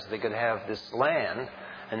Arabs they could have this land.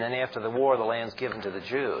 And then after the war, the land's given to the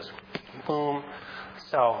Jews. Boom.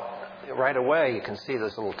 So right away, you can see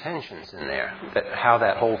those little tensions in there, how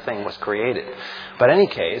that whole thing was created. But in any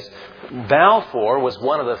case, Balfour was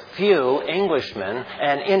one of the few Englishmen,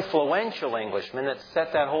 and influential Englishmen, that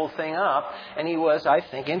set that whole thing up. And he was, I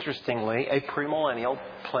think, interestingly, a premillennial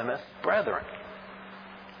Plymouth Brethren.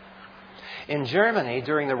 In Germany,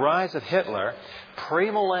 during the rise of Hitler,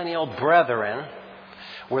 premillennial Brethren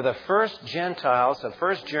were the first Gentiles, the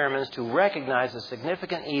first Germans to recognize a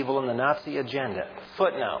significant evil in the Nazi agenda.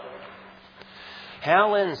 Footnote.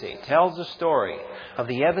 Hal Lindsey tells the story of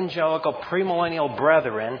the evangelical premillennial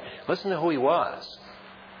Brethren. Listen to who he was.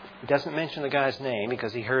 He doesn't mention the guy's name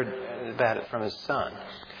because he heard about it from his son.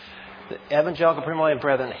 The evangelical premillennial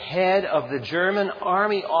Brethren, head of the German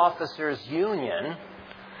Army Officers Union,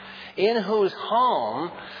 in whose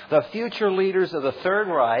home the future leaders of the Third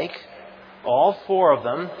Reich, all four of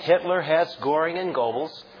them, Hitler, Hess, Göring, and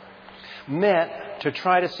Goebbels, met to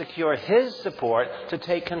try to secure his support to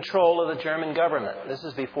take control of the German government. This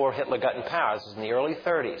is before Hitler got in power. This is in the early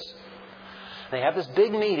 30s. They have this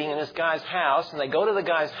big meeting in this guy's house, and they go to the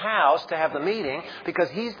guy's house to have the meeting because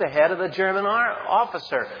he's the head of the German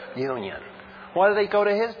officer union. What do they go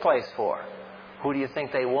to his place for? Who do you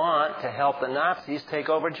think they want to help the Nazis take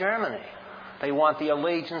over Germany? They want the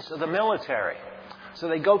allegiance of the military. So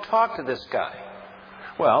they go talk to this guy.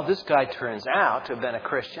 Well, this guy turns out to have been a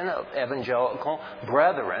Christian of evangelical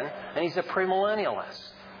Brethren, and he's a premillennialist.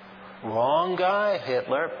 Wrong guy,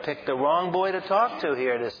 Hitler. Picked the wrong boy to talk to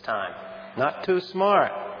here this time. Not too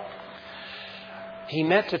smart. He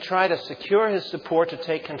met to try to secure his support to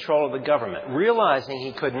take control of the government. Realizing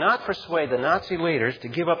he could not persuade the Nazi leaders to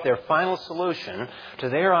give up their final solution to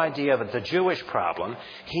their idea of the Jewish problem,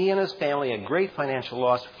 he and his family, at great financial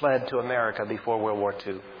loss, fled to America before World War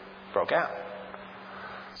II broke out.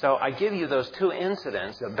 So I give you those two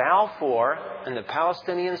incidents, the Balfour and the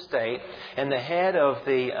Palestinian state, and the head of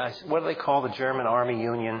the, what do they call the German Army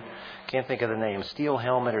Union? Can't think of the name. Steel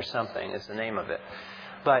Helmet or something is the name of it.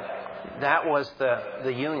 But that was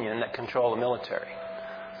the union that controlled the military.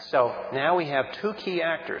 So now we have two key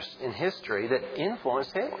actors in history that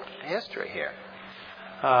influenced history here.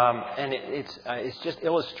 And it's just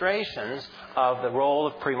illustrations of the role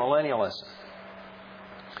of premillennialism.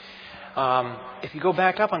 If you go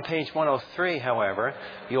back up on page 103, however,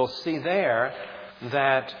 you'll see there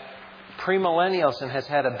that premillennialism has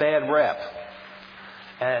had a bad rep.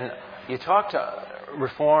 And you talk to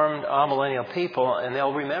Reformed amillennial people, and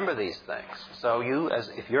they'll remember these things. So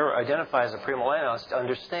if you're identified as a premillennialist,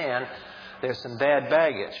 understand there's some bad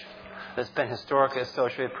baggage that's been historically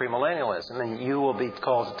associated with premillennialism, and you will be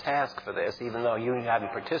called to task for this, even though you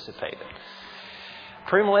haven't participated.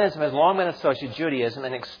 Premillennialism has long been associated with Judaism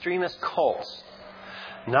and extremist cults.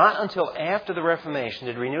 Not until after the Reformation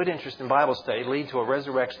did renewed interest in Bible study lead to a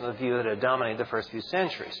resurrection of the view that had dominated the first few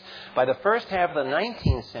centuries. By the first half of the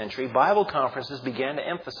 19th century, Bible conferences began to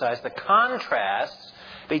emphasize the contrasts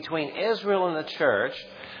between Israel and the church,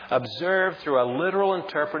 observed through a literal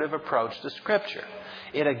interpretive approach to Scripture.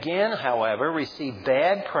 It again, however, received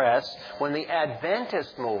bad press when the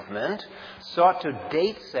Adventist movement sought to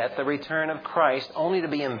date set the return of Christ, only to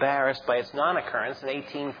be embarrassed by its non-occurrence in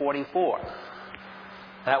 1844.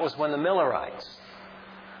 That was when the Millerites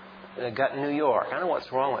got New York. I don't know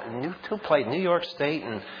what's wrong with two places. New York State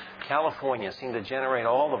and California seem to generate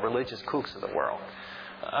all the religious kooks of the world.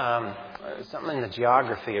 Something in the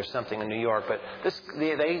geography or something in New York, but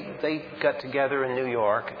they got together in New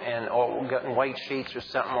York and got in white sheets or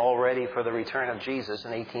something all ready for the return of Jesus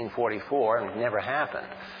in 1844, and it never happened.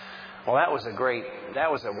 Well, that was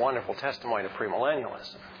a wonderful testimony to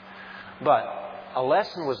premillennialism. But a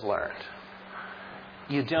lesson was learned.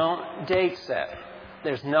 You don't date set.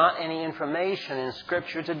 There's not any information in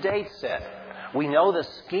Scripture to date set. We know the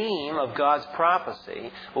scheme of God's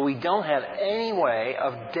prophecy, but we don't have any way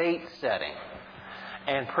of date setting.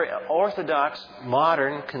 And orthodox,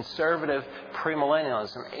 modern, conservative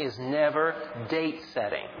premillennialism is never date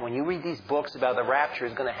setting. When you read these books about the rapture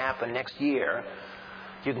is going to happen next year,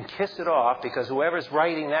 you can kiss it off, because whoever's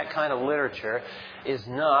writing that kind of literature is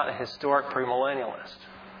not a historic premillennialist.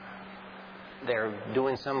 They're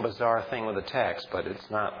doing some bizarre thing with the text, but it's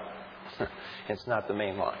not the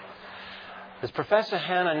main line. As Professor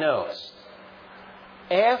Hanna notes,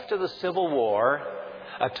 after the Civil War,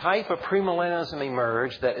 a type of premillennialism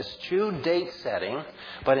emerged that eschewed date setting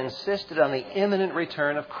but insisted on the imminent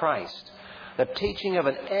return of Christ. The teaching of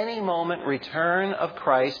an any moment return of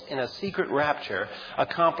Christ in a secret rapture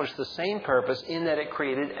accomplished the same purpose in that it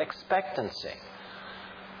created expectancy.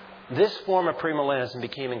 This form of premillennialism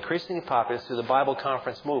became increasingly popular through the Bible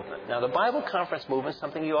Conference movement. Now, the Bible Conference movement is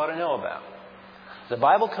something you ought to know about. The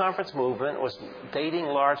Bible Conference movement was dating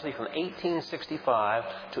largely from 1865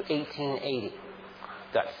 to 1880.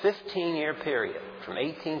 That 15-year period, from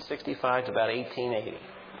 1865 to about 1880.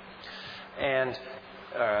 And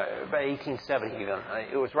about 1870 even.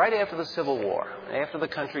 It was right after the Civil War. After the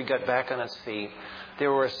country got back on its feet,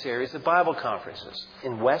 there were a series of Bible conferences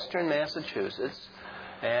in western Massachusetts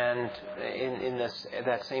and in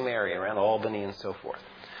that same area, around Albany and so forth.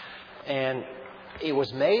 And it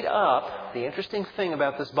was made up, the interesting thing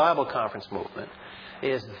about this Bible conference movement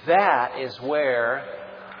is where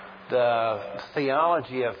the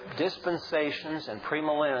theology of dispensations and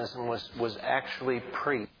premillennialism was actually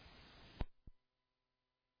preached.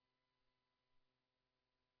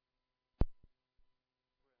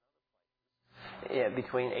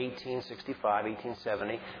 Between 1865,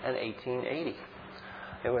 1870, and 1880.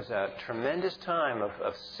 It was a tremendous time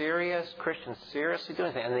of serious Christians seriously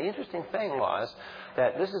doing things. And the interesting thing was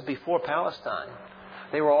that this is before Palestine.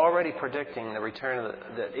 They were already predicting the return of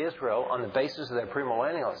Israel on the basis of their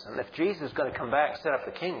premillennialism. If Jesus is going to come back, set up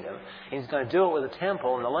the kingdom, and he's going to do it with a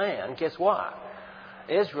temple and the land, guess what?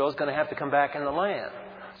 Israel is going to have to come back in the land.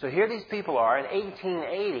 So here these people are in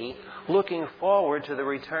 1880 looking forward to the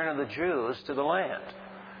return of the Jews to the land.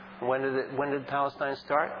 When did Palestine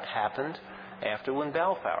start? It happened after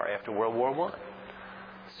Balfour, after World War I.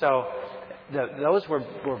 So those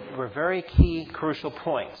were very key, crucial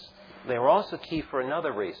points. They were also key for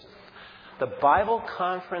another reason. The Bible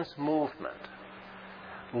Conference movement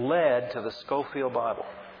led to the Scofield Bible.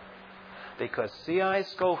 Because C.I.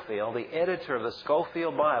 Scofield, the editor of the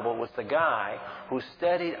Scofield Bible, was the guy who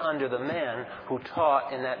studied under the men who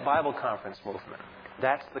taught in that Bible Conference movement.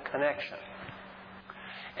 That's the connection.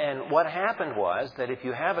 And what happened was that if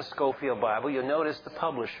you have a Scofield Bible, you'll notice the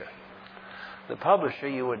publisher. The publisher,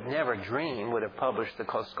 you would never dream, would have published the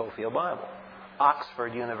Scofield Bible.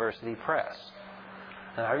 Oxford University Press.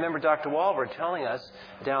 And I remember Dr. Walberg telling us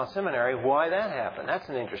down at seminary why that happened. That's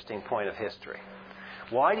an interesting point of history.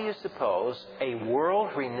 Why do you suppose a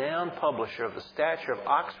world-renowned publisher of the stature of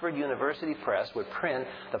Oxford University Press would print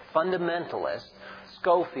the fundamentalist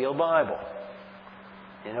Scofield Bible?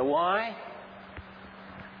 You know why?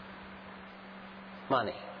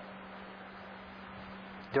 Money.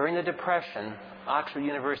 During the Depression, Oxford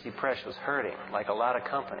University Press was hurting, like a lot of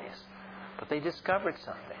companies. But they discovered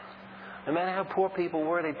something. No matter how poor people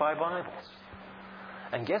were, they'd buy Bibles.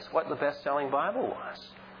 And guess what the best-selling Bible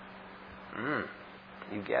was?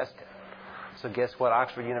 You guessed it. So guess what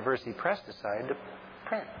Oxford University Press decided to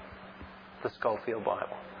print? The Scofield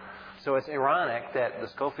Bible. So it's ironic that the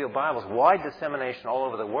Scofield Bible's wide dissemination all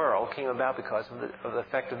over the world came about because of the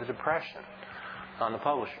effect of the Depression on the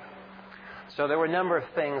publisher. So there were a number of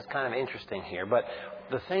things kind of interesting here. But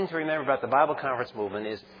the thing to remember about the Bible Conference movement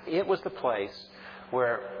is it was the place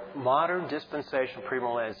where modern dispensational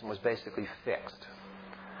premillennialism was basically fixed.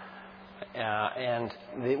 And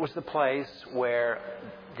it was the place where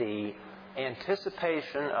the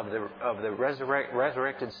anticipation of the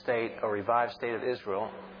resurrected state or revived state of Israel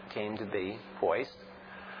came to be voiced.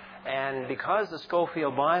 And because the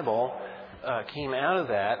Scofield Bible came out of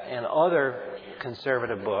that and other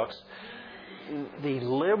conservative books, the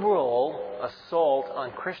liberal assault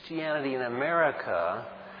on Christianity in America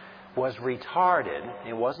was retarded.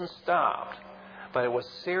 It wasn't stopped, but it was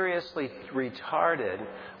seriously retarded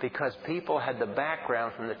because people had the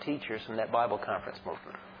background from the teachers from that Bible Conference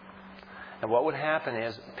movement. And what would happen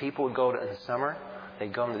is people would go in the summer,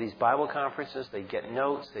 they'd go to these Bible conferences, they'd get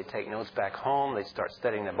notes, they'd take notes back home, they'd start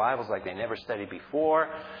studying their Bibles like they never studied before,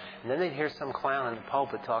 and then they'd hear some clown in the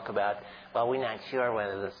pulpit talk about, well, we're not sure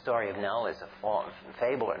whether the story of Noah is a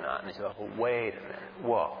fable or not. And they say, oh, wait a minute,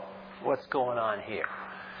 whoa, what's going on here?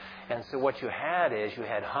 And so what you had is you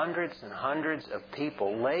had hundreds and hundreds of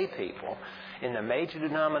people, lay people, in the major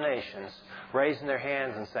denominations raising their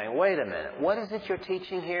hands and saying, wait a minute, what is it you're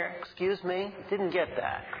teaching here? Excuse me? Didn't get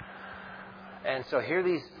that. And so here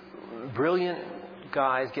these brilliant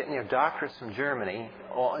guys getting their doctorates from Germany,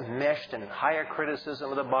 all enmeshed in higher criticism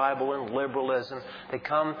of the Bible and liberalism. They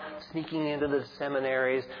come sneaking into the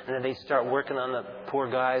seminaries, and then they start working on the poor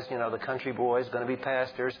guys, the country boys, going to be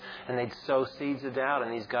pastors, and they'd sow seeds of doubt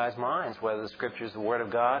in these guys' minds, whether the Scripture is the Word of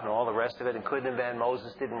God and all the rest of it, and couldn't have been,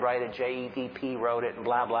 Moses didn't write it, JEDP wrote it, and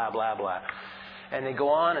blah, blah, blah, blah. And they go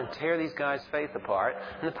on and tear these guys' faith apart.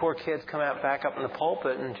 And the poor kids come out back up in the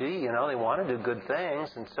pulpit and, they want to do good things.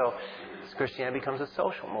 And so Christianity becomes a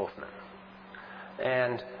social movement.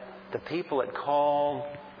 And the people that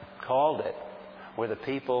called it were the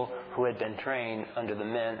people who had been trained under the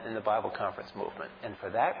men in the Bible Conference movement. And for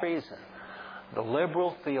that reason, the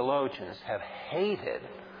liberal theologians have hated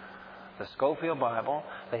the Scofield Bible.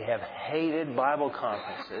 They have hated Bible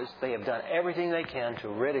conferences. They have done everything they can to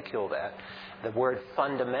ridicule that. The word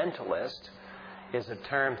fundamentalist is a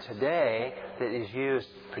term today that is used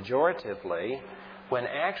pejoratively when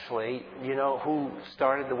actually, who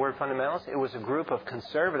started the word fundamentalist? It was a group of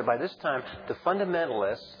conservative. By this time, the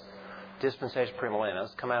fundamentalists, dispensational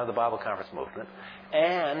premillennialists, come out of the Bible Conference movement,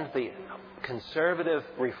 and the conservative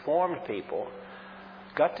Reformed people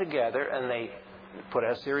got together and they put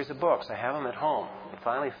out a series of books. I have them at home. I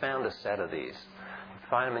finally found a set of these. You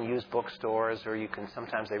find them in used bookstores, or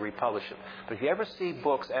sometimes they republish them. But if you ever see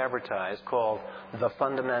books advertised called The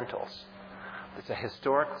Fundamentals, it's a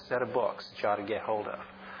historic set of books that you ought to get hold of.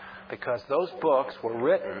 Because those books were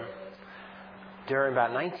written during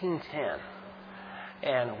about 1910.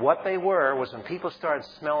 And what they were was when people started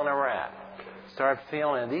smelling a rat, started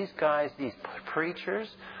feeling, these guys, these preachers,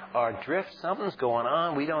 are drift. Something's going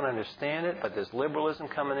on. We don't understand it, but there's liberalism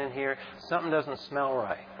coming in here. Something doesn't smell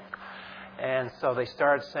right. And so they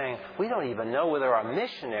started saying, we don't even know whether our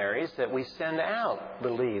missionaries that we send out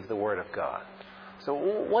believe the Word of God. So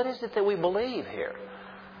what is it that we believe here?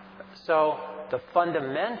 So the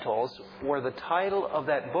Fundamentals were the title of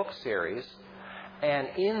that book series. And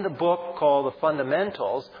in the book called The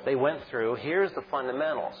Fundamentals, they went through, here's the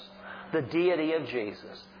fundamentals. The deity of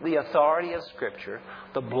Jesus, the authority of Scripture,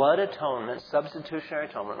 the blood atonement, substitutionary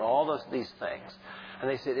atonement, all these things. And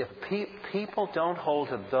they said if people don't hold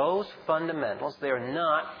to those fundamentals, they're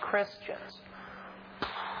not Christians.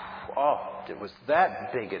 Oh, it was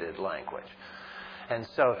that bigoted language. And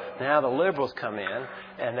so now the liberals come in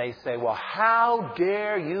and they say, well, how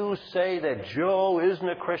dare you say that Joe isn't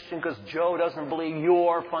a Christian because Joe doesn't believe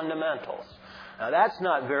your fundamentals? Now, that's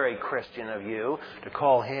not very Christian of you to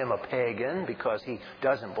call him a pagan because he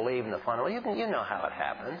doesn't believe in the fundamentals. You know how it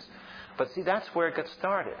happens. But see, that's where it gets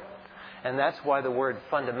started. And that's why the word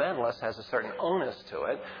fundamentalist has a certain onus to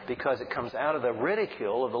it, because it comes out of the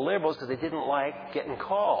ridicule of the liberals because they didn't like getting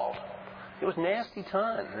called. It was a nasty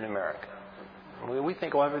time in America. We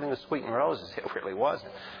think, everything was sweet and roses. It really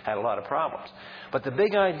wasn't. Had a lot of problems. But the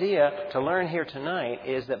big idea to learn here tonight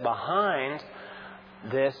is that behind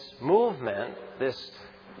this movement, this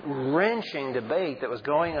wrenching debate that was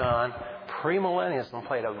going on, premillennialism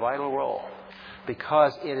played a vital role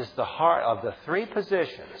because it is the heart of the three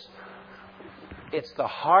positions. It's the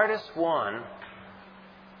hardest one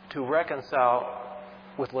to reconcile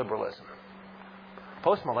with liberalism.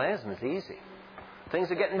 Postmillennialism is easy. Things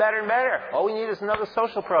are getting better and better. All we need is another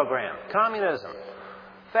social program. Communism,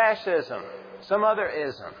 fascism, some other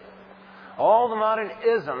ism. All the modern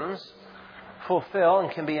isms fulfill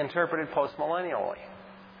and can be interpreted postmillennially.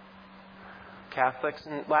 Catholics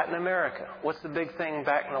in Latin America. What's the big thing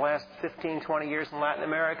back in the last 15, 20 years in Latin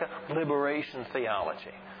America? Liberation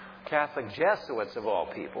theology. Catholic Jesuits, of all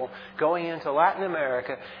people, going into Latin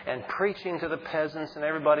America and preaching to the peasants and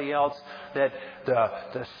everybody else that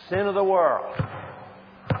the sin of the world,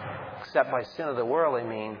 except by sin of the world they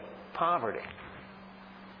mean poverty.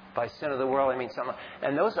 By sin of the world, I mean something.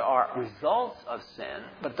 And those are results of sin,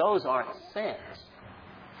 but those aren't sins.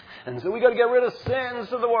 And so we got to get rid of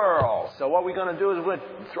sins of the world. So what we're going to do is we're going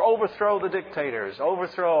to overthrow the dictators.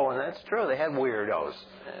 And that's true. They had weirdos,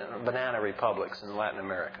 banana republics in Latin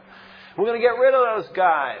America. We're going to get rid of those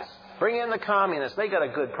guys. Bring in the communists. They got a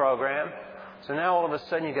good program. So now all of a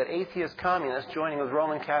sudden you got atheist communists joining with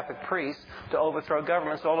Roman Catholic priests to overthrow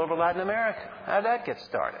governments all over Latin America. How did that get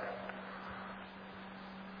started?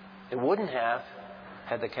 It wouldn't have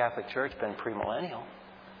had the Catholic Church been premillennial.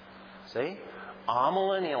 See?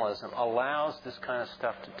 Amillennialism allows this kind of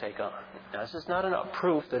stuff to take on. Now, this is not enough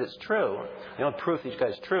proof that it's true. The only proof these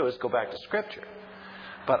guys true is go back to Scripture.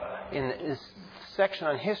 But in this section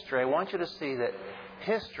on history, I want you to see that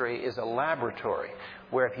history is a laboratory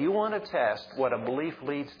where if you want to test what a belief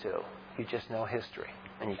leads to, you just know history.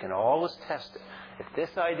 And you can always test it. If this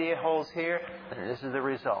idea holds here, then this is the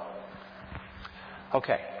result.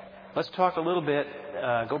 Okay, let's talk a little bit,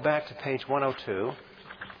 go back to page 102.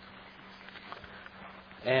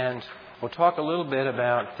 And we'll talk a little bit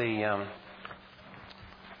about the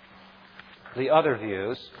other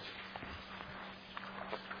views.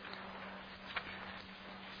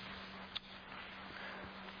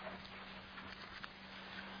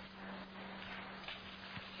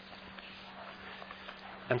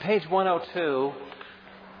 On page 102,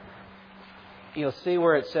 you'll see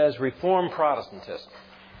where it says Reformed Protestantism.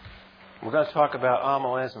 We're going to talk about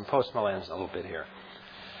amillennialism and postmillennialism a little bit here.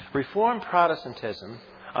 Reformed Protestantism,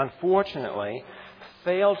 unfortunately,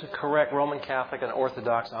 failed to correct Roman Catholic and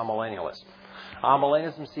Orthodox amillennialism.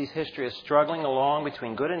 Amillennialism sees history as struggling along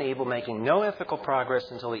between good and evil, making no ethical progress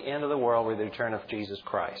until the end of the world with the return of Jesus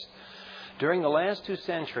Christ. During the last 2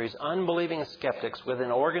 centuries, unbelieving skeptics within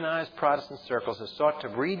organized Protestant circles have sought to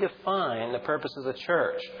redefine the purpose of the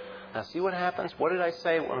church. Now, see what happens? What did I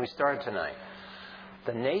say when we started tonight?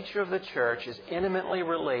 The nature of the church is intimately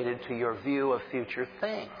related to your view of future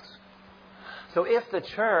things. So if the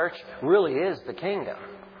church really is the kingdom,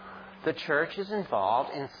 the church is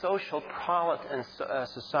involved in social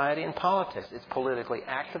society and politics. It's politically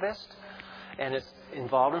activist. And it's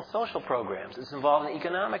involved in social programs. It's involved in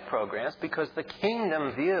economic programs because the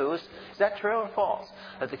kingdom views, is that true or false?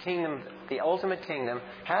 That the kingdom, the ultimate kingdom,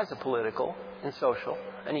 has a political and social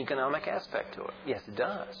and economic aspect to it. Yes, it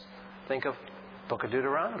does. Think of Book of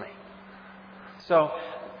Deuteronomy. So,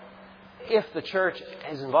 if the church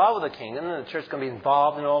is involved with the kingdom, then the church is going to be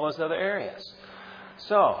involved in all those other areas.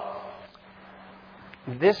 So,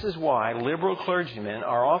 this is why liberal clergymen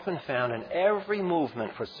are often found in every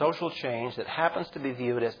movement for social change that happens to be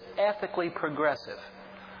viewed as ethically progressive.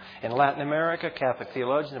 In Latin America, Catholic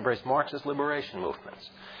theologians embrace Marxist liberation movements.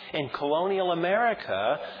 In colonial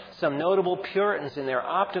America, some notable Puritans in their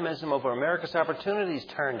optimism over America's opportunities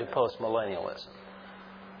turned to postmillennialism.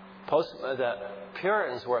 The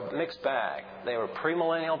Puritans were a mixed bag. They were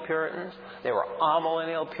premillennial Puritans, they were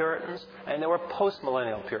amillennial Puritans, and they were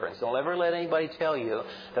postmillennial Puritans. Don't ever let anybody tell you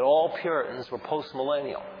that all Puritans were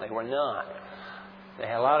postmillennial. They were not. They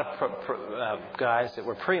had a lot of guys that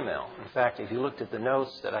were premill. In fact, if you looked at the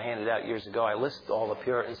notes that I handed out years ago, I listed all the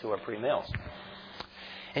Puritans who were premills.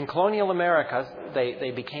 In colonial America,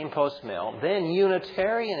 they became post-mill. Then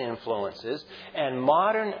Unitarian influences and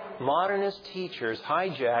modernist teachers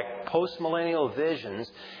hijacked post-millennial visions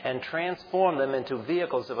and transformed them into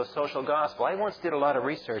vehicles of a social gospel. I once did a lot of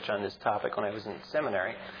research on this topic when I was in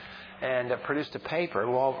seminary and produced a paper.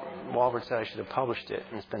 Walbert said I should have published it,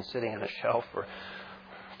 and it's been sitting on a shelf for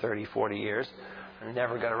 30, 40 years and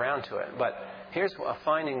never got around to it. But here's a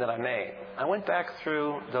finding that I made. I went back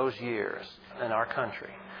through those years in our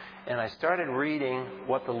country, and I started reading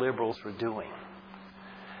what the liberals were doing.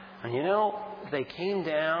 And you know, they came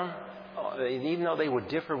down, even though they would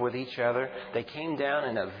differ with each other, they came down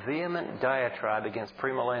in a vehement diatribe against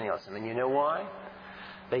premillennialism. And you know why?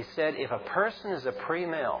 They said if a person is a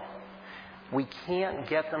premill, we can't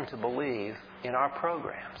get them to believe in our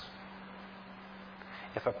programs.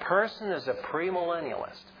 If a person is a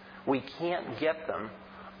premillennialist, we can't get them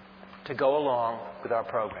to go along with our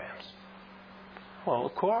programs. Well,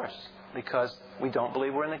 of course, because we don't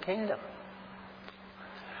believe we're in the kingdom.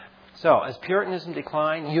 So, as Puritanism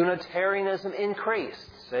declined, Unitarianism increased.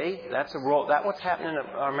 See, that's what's happening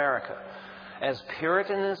in America. As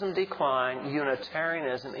Puritanism declined,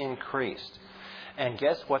 Unitarianism increased. And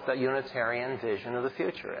guess what the Unitarian vision of the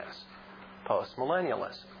future is?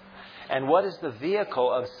 Postmillennialism. And what is the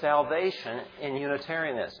vehicle of salvation in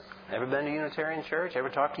Unitarianism? Ever been to Unitarian church? Ever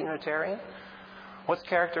talked to Unitarian? What's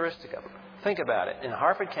characteristic of them? Think about it. In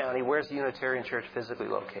Harford County, where's the Unitarian church physically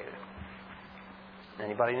located?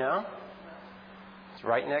 Anybody know? It's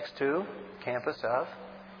right next to campus of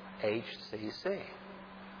HCC.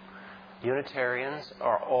 Unitarians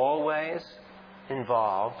are always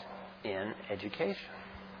involved in education.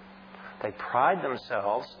 They pride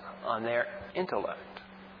themselves on their intellect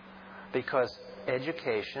because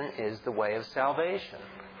education is the way of salvation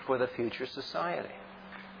for the future society.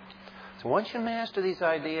 So once you master these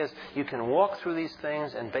ideas, you can walk through these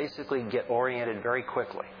things and basically get oriented very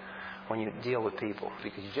quickly when you deal with people,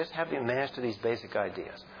 because you just have to master these basic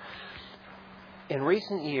ideas. In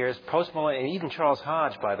recent years, postmillennial, and even Charles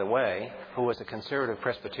Hodge, by the way, who was a conservative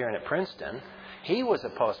Presbyterian at Princeton, he was a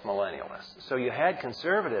postmillennialist. So you had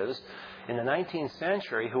conservatives in the 19th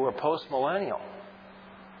century who were postmillennial.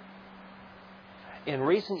 In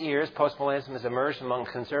recent years, postmillennialism has emerged among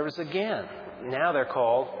conservatives again. now they're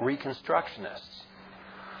called Reconstructionists.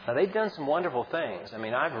 Now, they've done some wonderful things. I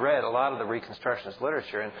mean, I've read a lot of the Reconstructionist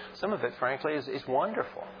literature, and some of it, frankly, is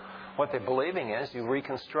wonderful. What they're believing is you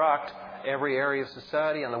reconstruct every area of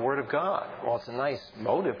society on the Word of God. Well, it's a nice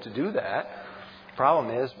motive to do that. The problem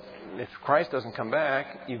is, if Christ doesn't come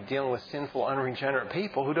back, you're dealing with sinful, unregenerate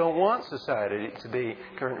people who don't want society to be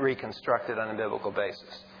reconstructed on a biblical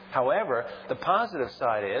basis. However, the positive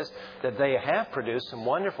side is that they have produced some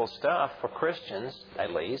wonderful stuff for Christians,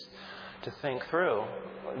 at least, to think through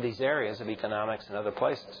these areas of economics and other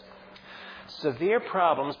places. Severe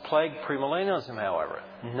problems plague premillennialism, however.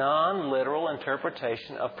 Non-literal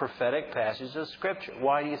interpretation of prophetic passages of Scripture.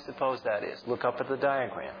 Why do you suppose that is? Look up at the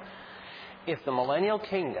diagram. If the millennial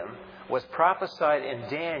kingdom was prophesied in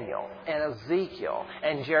Daniel and Ezekiel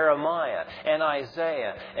and Jeremiah and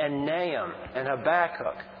Isaiah and Nahum and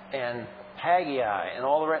Habakkuk and Haggai and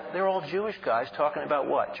all the rest, they're all Jewish guys talking about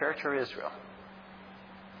what? Church or Israel?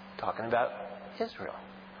 Talking about Israel.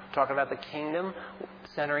 Talking about the kingdom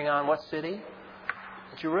centering on what city?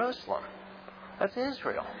 Jerusalem. That's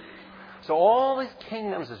Israel. So all these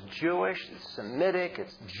kingdoms is Jewish, it's Semitic,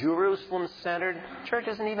 it's Jerusalem-centered. Church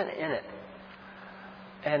isn't even in it.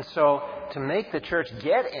 And so to make the church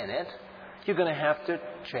get in it, you're going to have to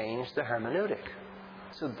change the hermeneutic.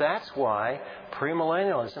 So that's why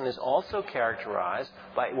premillennialism is also characterized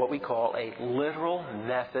by what we call a literal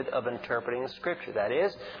method of interpreting Scripture. That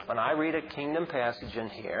is, when I read a kingdom passage in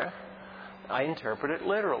here, I interpret it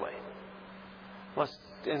literally. Let's,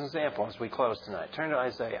 as an example, as we close tonight, turn to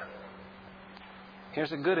Isaiah.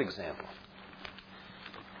 Here's a good example.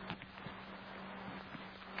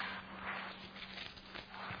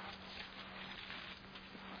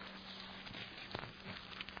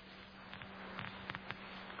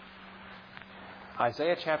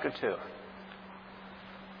 Isaiah chapter 2.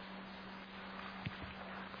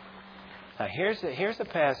 Now here's a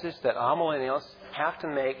passage that amillennialists have to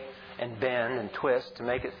make and bend and twist to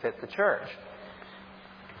make it fit the church.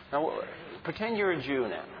 Now, pretend you're a Jew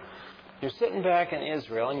now. You're sitting back in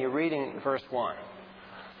Israel and you're reading verse 1.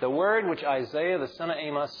 The word which Isaiah the son of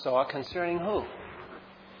Amos saw concerning who?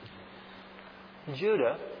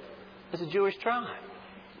 Judah is a Jewish tribe.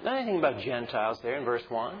 Not anything about Gentiles there in verse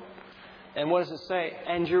 1. And what does it say?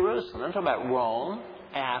 And Jerusalem. I'm talking about Rome,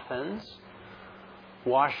 Athens,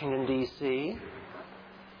 Washington, D.C.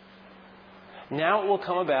 Now it will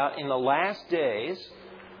come about in the last days.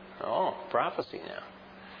 Oh, prophecy now.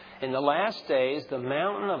 In the last days, the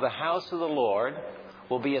mountain of the house of the Lord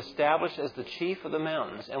will be established as the chief of the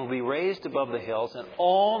mountains and will be raised above the hills, and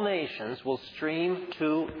all nations will stream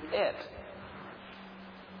to it.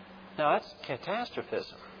 Now that's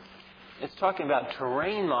catastrophism. It's talking about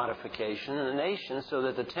terrain modification in the nation so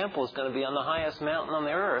that the temple is going to be on the highest mountain on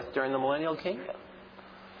the earth during the millennial kingdom.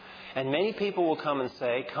 And many people will come and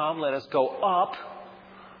say, come, let us go up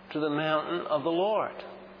to the mountain of the Lord,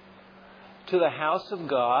 to the house of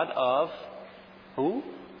God of who?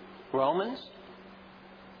 Romans?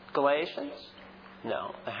 Galatians?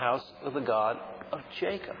 No, the house of the God of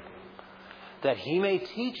Jacob. That he may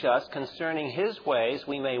teach us concerning his ways,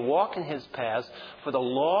 we may walk in his paths, for the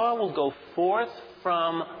law will go forth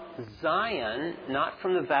from Zion, not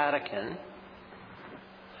from the Vatican,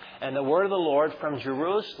 and the word of the Lord from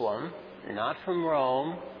Jerusalem, not from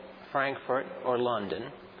Rome, Frankfurt, or London.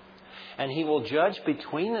 And he will judge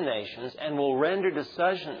between the nations and will render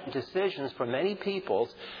decisions for many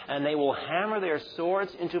peoples, and they will hammer their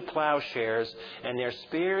swords into plowshares and their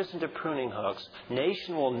spears into pruning hooks.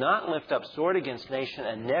 Nation will not lift up sword against nation,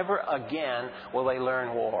 and never again will they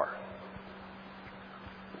learn war.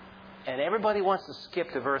 And everybody wants to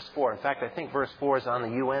skip to verse 4. In fact, I think verse 4 is on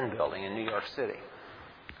the UN building in New York City.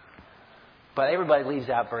 But everybody leaves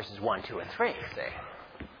out verses 1, 2, and 3. See?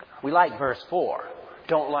 We like verse 4.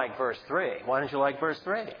 Don't like verse 3. Why don't you like verse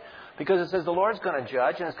 3? Because it says the Lord's going to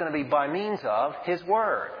judge, and it's going to be by means of his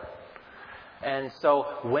word. And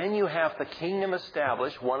so when you have the kingdom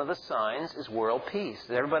established, one of the signs is world peace.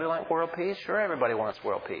 Does everybody like world peace? Sure, everybody wants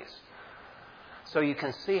world peace. So you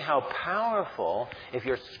can see how powerful, if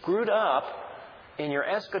you're screwed up in your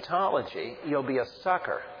eschatology, you'll be a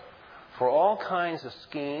sucker for all kinds of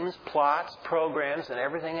schemes, plots, programs, and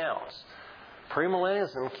everything else.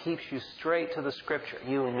 Premillennialism keeps you straight to the Scripture.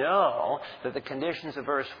 You know that the conditions of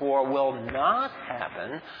verse 4 will not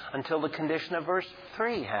happen until the condition of verse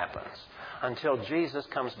 3 happens, until Jesus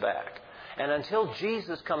comes back. And until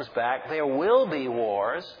Jesus comes back, there will be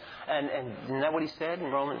wars. And isn't that what he said in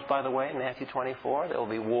Romans, by the way, in Matthew 24? There will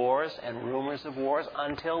be wars and rumors of wars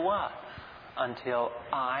until what? Until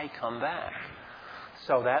I come back.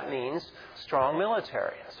 So that means strong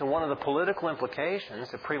military. So one of the political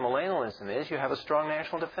implications of premillennialism is you have a strong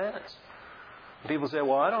national defense. People say,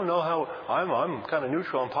 well, I don't know how, I'm kind of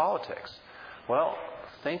neutral in politics. Well,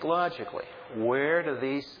 think logically. Where do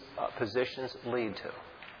these positions lead to?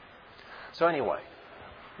 So anyway,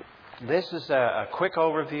 this is a quick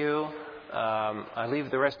overview. I leave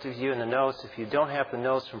the rest of you in the notes. If you don't have the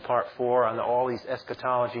notes from Part 4 on all these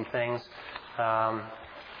eschatology things,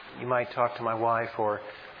 you might talk to my wife or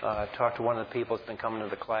talk to one of the people that's been coming to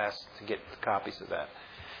the class to get copies of that.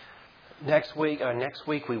 Next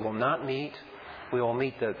week we will not meet. We will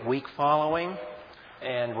meet the week following.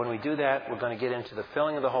 And when we do that, we're going to get into the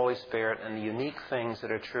filling of the Holy Spirit and the unique things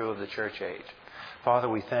that are true of the church age. Father,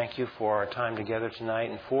 we thank you for our time together tonight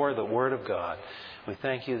and for the Word of God. We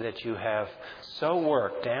thank you that you have so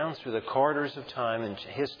worked down through the corridors of time and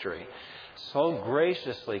history, so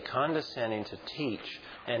graciously condescending to teach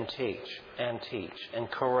and teach and teach and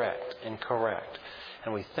correct and correct.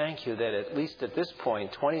 And we thank you that at least at this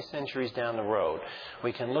point, 20 centuries down the road,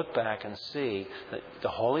 we can look back and see that the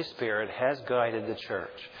Holy Spirit has guided the church,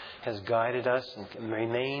 has guided us and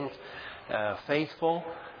remained faithful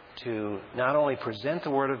to not only present the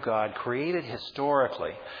Word of God, create it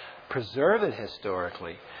historically, preserve it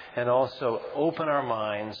historically, and also open our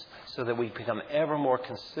minds so that we become ever more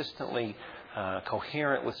consistently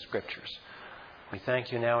coherent with Scriptures. We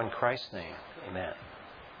thank you now in Christ's name. Amen.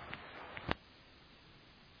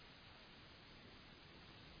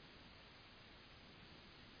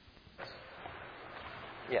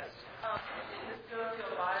 Yes. In the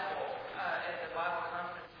Scofield Bible, at the Bible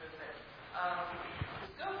Conference movement, the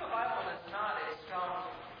Scofield Bible is not a strong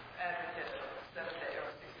advocate of 7-day or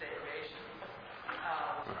 6-day creation.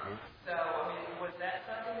 So, I mean, was that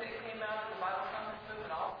something that came out of the Bible Conference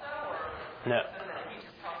movement also, or No. something that he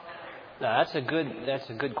just talked about? No, that's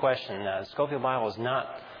a good question. The Scofield Bible is not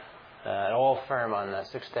at all firm on the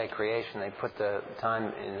 6-day creation. They put the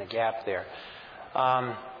time in the gap there.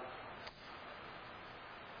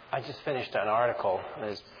 I just finished an article that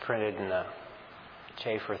is printed in the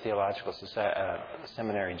Chafer Theological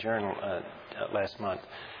Seminary Journal last month,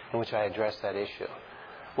 in which I addressed that issue.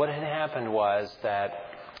 What had happened was that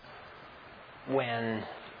when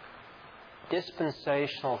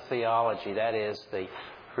dispensational theology, that is, the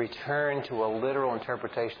return to a literal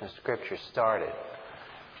interpretation of Scripture, started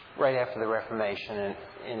right after the Reformation,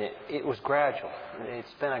 and it was gradual.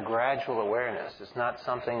 It's been a gradual awareness. It's not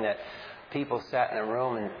something that people sat in a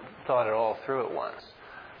room and thought it all through at once.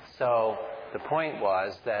 So the point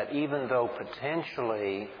was that even though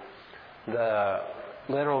potentially the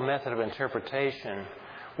literal method of interpretation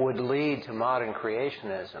would lead to modern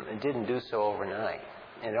creationism, it didn't do so overnight.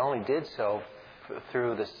 It only did so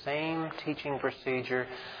through the same teaching procedure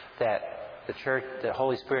that the Church, the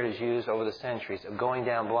Holy Spirit has used over the centuries, of going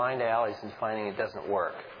down blind alleys and finding it doesn't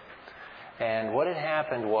work. And what had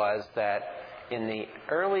happened was that in the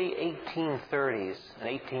early 1830s and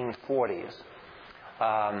 1840s,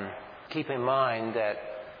 keep in mind that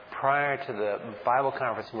prior to the Bible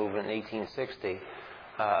Conference movement in 1860,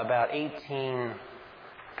 about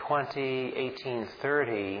 1820,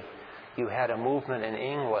 1830, you had a movement in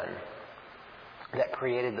England that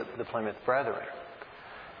created the Plymouth Brethren.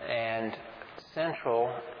 And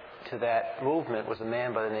central to that movement was a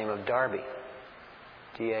man by the name of Darby,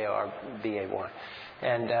 D-A-R-B-A-Y.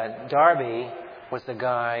 And Darby was the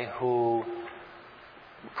guy who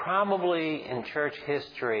probably in church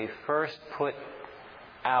history first put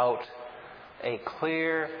out a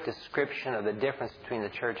clear description of the difference between the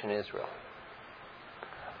church and Israel.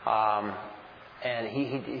 And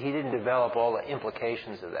he didn't develop all the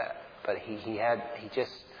implications of that, but he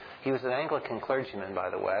was an Anglican clergyman, by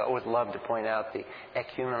the way. I always love to point out the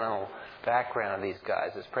ecumenical background of these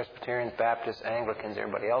guys. There's Presbyterians, Baptists, Anglicans,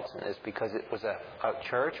 everybody else in this, because it was a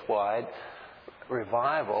church-wide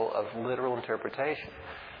revival of literal interpretation.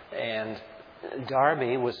 And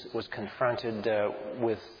Darby was confronted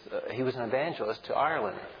with... he was an evangelist to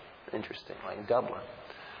Ireland, interestingly, in Dublin.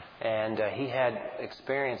 And he had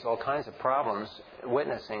experienced all kinds of problems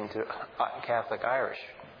witnessing to Catholic Irish.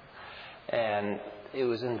 And it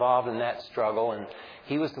was involved in that struggle, and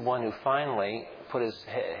he was the one who finally put his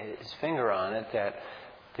finger on it, that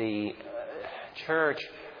the church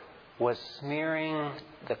was smearing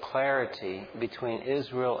the clarity between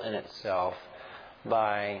Israel and itself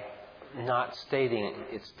by not stating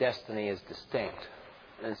its destiny as distinct.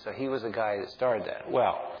 And so he was the guy that started that.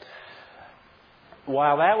 Well,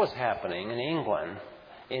 while that was happening in England,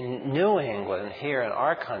 in New England, here in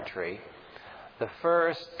our country, the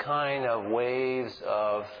first kind of waves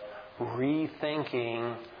of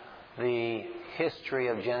rethinking the history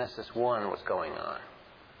of Genesis 1 was going on.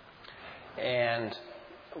 And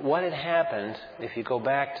what had happened, if you go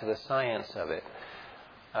back to the science of it,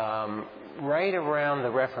 right around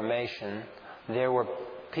the Reformation, there were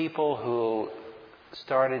people who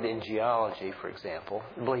started in geology, for example,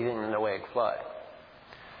 believing in the Noahic flood.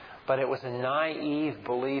 But it was a naive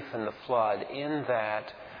belief in the flood in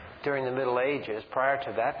that during the Middle Ages, prior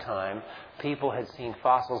to that time, people had seen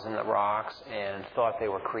fossils in the rocks and thought they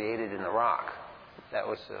were created in the rock. That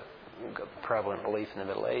was a prevalent belief in the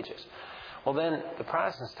Middle Ages. Well, then the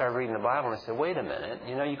Protestants started reading the Bible and they said, wait a minute,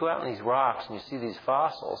 you go out in these rocks and you see these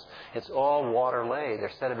fossils. It's all water-laid.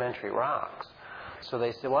 They're sedimentary rocks. So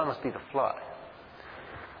they said, well, it must be the flood.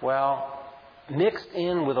 Well, mixed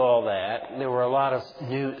in with all that, there were a lot of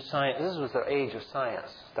new science. This was the age of science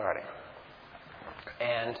starting,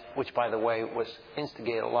 and which, by the way, was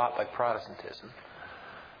instigated a lot by Protestantism.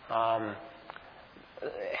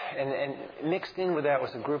 And mixed in with that was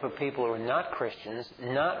a group of people who were not Christians,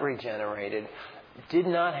 not regenerated, did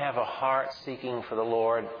not have a heart seeking for the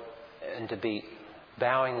Lord and to be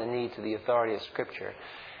bowing the knee to the authority of Scripture.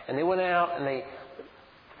 And they went out and they,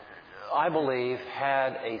 I believe,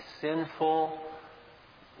 had a sinful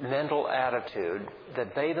mental attitude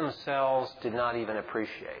that they themselves did not even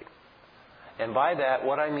appreciate. And by that,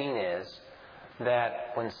 what I mean is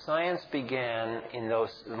that when science began,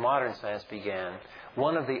 modern science began,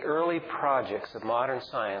 one of the early projects of modern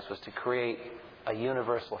science was to create a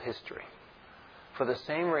universal history. For the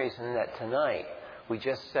same reason that tonight we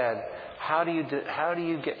just said, how do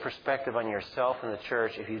you get perspective on yourself and the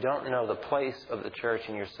church if you don't know the place of the church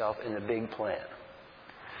and yourself in the big plan?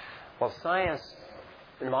 Well, science,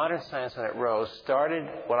 modern science when it rose, started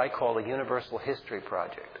what I call the Universal History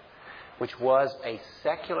Project, which was a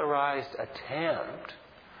secularized attempt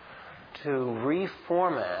to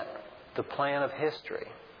reformat the plan of history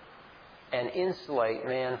and insulate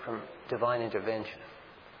man from divine intervention.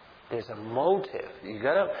 There's a motive.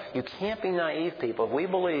 You can't be naive, people. If we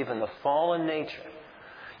believe in the fallen nature,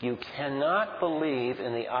 you cannot believe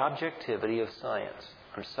in the objectivity of science.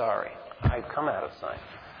 I'm sorry. I've come out of science.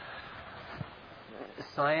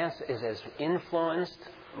 Science is as influenced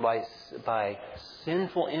by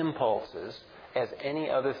sinful impulses as any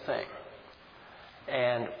other thing.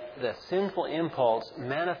 And the sinful impulse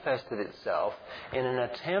manifested itself in an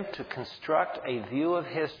attempt to construct a view of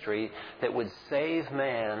history that would save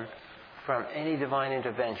man from any divine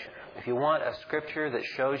intervention. If you want a scripture that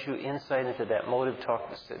shows you insight into that motive,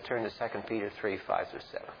 turn to 2 Peter 3, 5 through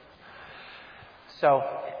 7. So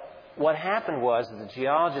what happened was that the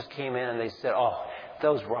geologists came in and they said, oh,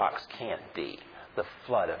 those rocks can't be the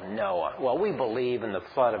flood of Noah. Well, we believe in the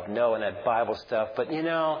flood of Noah and that Bible stuff, but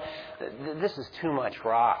this is too much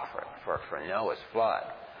rock for Noah's flood.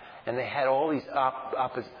 And they had all these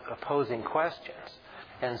opposing questions.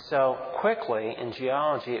 And so quickly in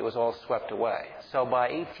geology it was all swept away. So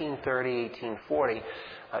by 1830, 1840,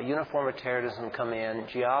 uniformitarianism come in.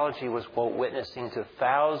 Geology was witnessing to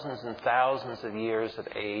thousands and thousands of years of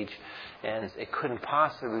age, and it couldn't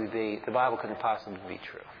possibly be, the Bible couldn't possibly be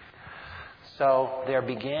true. So there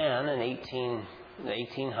began in the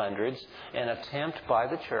 1800s an attempt by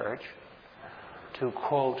the church to,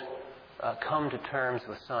 quote, come to terms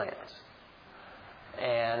with science.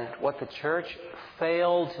 And what the church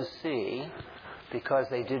failed to see, because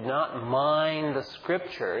they did not mine the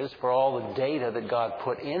Scriptures for all the data that God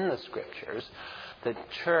put in the Scriptures, the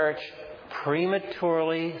church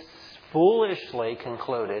prematurely, foolishly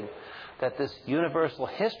concluded that this universal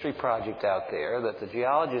history project out there that the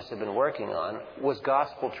geologists have been working on was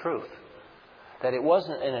gospel truth. That it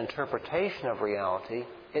wasn't an interpretation of reality,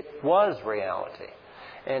 it was reality.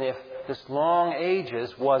 And if this long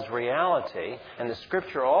ages was reality, and the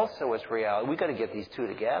Scripture also is reality, we've got to get these two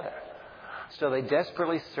together. So they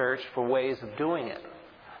desperately searched for ways of doing it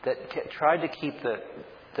that tried to keep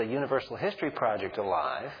the Universal History Project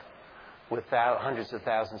alive without hundreds of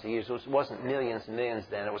thousands of years. It wasn't millions and millions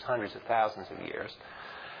then, it was hundreds of thousands of years.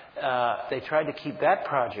 They tried to keep that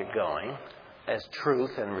project going as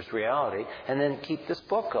truth and as reality, and then keep this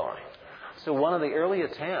book going. So one of the early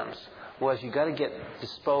attempts was you got to get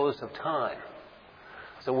disposed of time.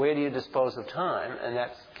 So where do you dispose of time? And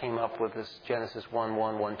that came up with this Genesis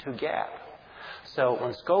 1:1-1:2 gap. So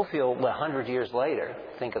when Scofield, 100 years later,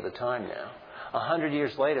 think of the time now, 100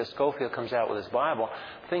 years later, Scofield comes out with his Bible.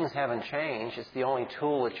 Things haven't changed. It's the only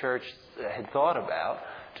tool the church had thought about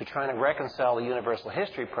to try to reconcile the Universal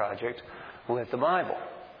History Project with the Bible.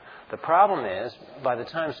 The problem is, by the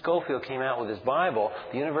time Scofield came out with his Bible,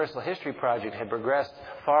 the Universal History Project had progressed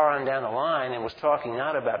far on down the line and was talking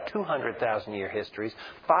not about 200,000-year histories,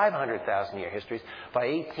 500,000-year histories. By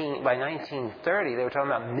 1930, they were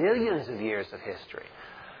talking about millions of years of history.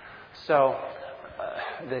 So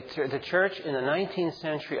the church in the 19th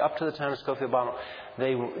century, up to the time of Scofield Bible,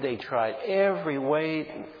 they tried every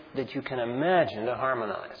way that you can imagine to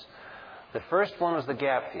harmonize. The first one was the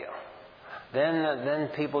gap field. Then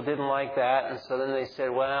people didn't like that, and so then they said,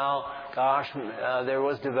 well, gosh, there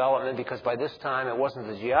was development, because by this time it wasn't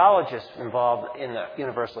the geologists involved in the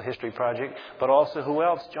Universal History Project, but also who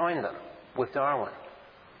else joined them with Darwin?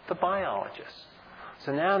 The biologists.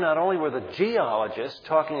 So now not only were the geologists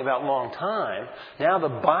talking about long time, now the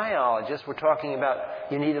biologists were talking about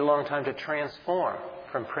you need a long time to transform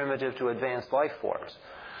from primitive to advanced life forms.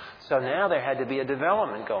 So now there had to be a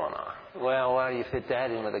development going on. Well, how do you fit that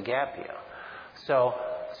in with a gap year? So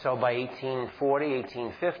by 1840,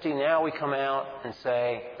 1850, now we come out and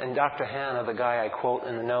say, and Dr. Hanna, the guy I quote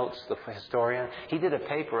in the notes, the historian, he did a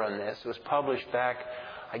paper on this. It was published back,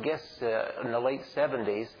 I guess, in the late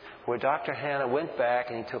 70s, where Dr. Hanna went back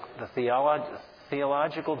and he took the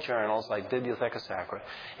theological journals like Bibliotheca Sacra,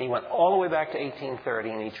 and he went all the way back to 1830,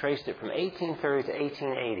 and he traced it from 1830 to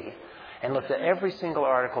 1880, and looked at every single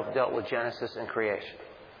article that dealt with Genesis and creation.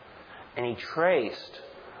 And he traced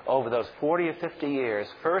over those 40 or 50 years,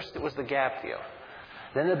 first it was the gap field.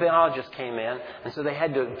 Then the biologists came in, and so they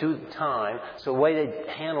had to do time. So the way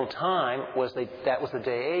they handled time was that was the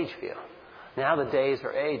day-age field. Now the days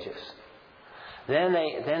are ages. Then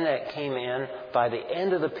that came in by the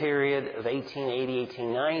end of the period of 1880,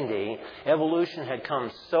 1890. Evolution had come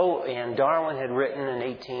and Darwin had written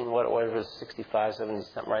in whatever it was, 65, 70,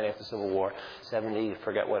 something right after the Civil War, 70, I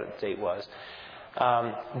forget what the date was.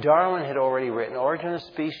 Darwin had already written. Origin of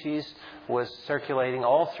Species was circulating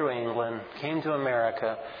all through England, came to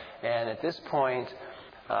America, and at this point,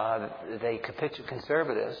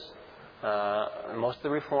 conservatives, most of the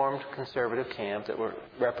Reformed conservative camp that were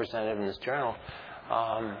represented in this journal,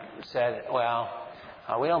 said, well,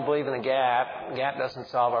 we don't believe in the gap. Gap doesn't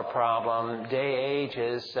solve our problem. Day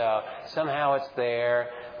ages, somehow it's there,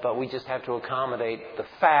 but we just have to accommodate the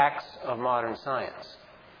facts of modern science.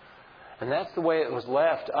 And that's the way it was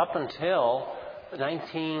left up until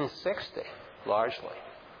 1960, largely.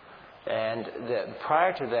 And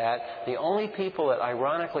prior to that, the only people that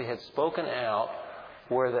ironically had spoken out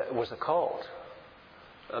was a cult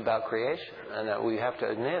about creation. And we have to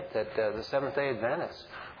admit that the Seventh-day Adventists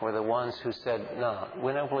were the ones who said, no,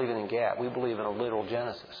 we don't believe in a gap. We believe in a literal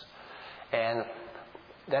Genesis. And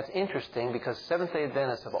that's interesting because Seventh-day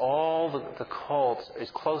Adventists, of all the cults,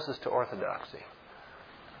 is closest to orthodoxy.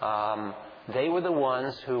 They were the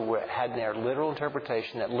ones who had their literal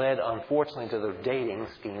interpretation that led, unfortunately, to the dating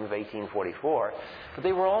scheme of 1844. But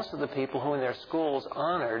they were also the people who in their schools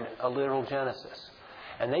honored a literal Genesis.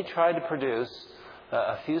 And they tried to produce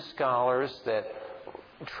a few scholars that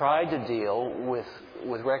tried to deal with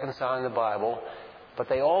reconciling the Bible, but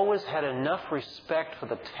they always had enough respect for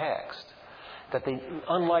the text that they,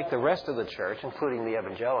 unlike the rest of the church, including the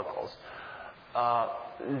evangelicals,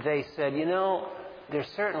 they said, there's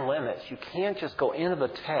certain limits. You can't just go into the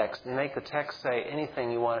text and make the text say anything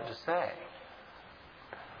you want it to say.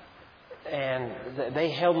 And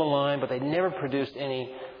they held the line, but they never produced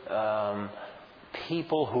any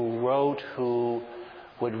people who wrote who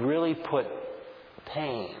would really put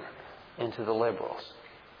pain into the liberals.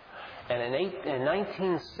 And in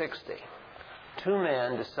 1960, two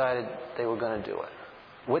men decided they were going to do it,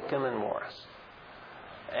 Whitcomb and Morris.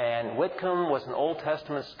 And Whitcomb was an Old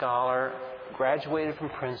Testament scholar, graduated from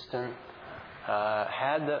Princeton,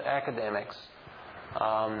 had the academics.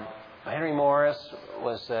 Henry Morris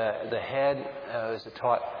was the head, was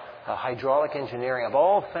taught hydraulic engineering, of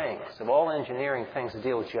all engineering things that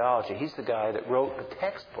deal with geology. He's the guy that wrote the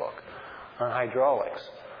textbook on hydraulics,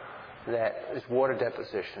 that is water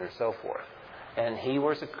deposition and so forth. And he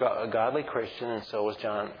was a godly Christian, and so was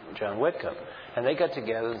John Whitcomb. And they got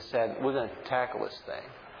together and said, we're going to tackle this thing.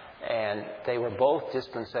 And they were both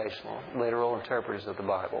dispensational, literal interpreters of the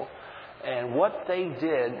Bible. And what they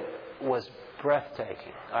did was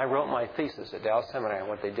breathtaking. I wrote my thesis at Dallas Seminary on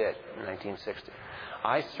what they did in 1960.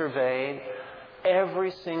 I surveyed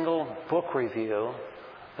every single book review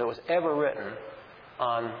that was ever written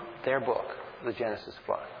on their book, The Genesis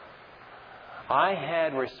Flood. I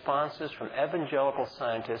had responses from evangelical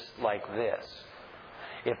scientists like this.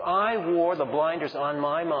 If I wore the blinders on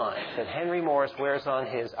my mind that Henry Morris wears on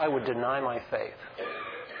his, I would deny my faith.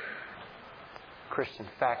 Christian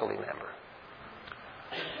faculty member.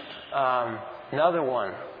 Another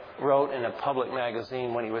one wrote in a public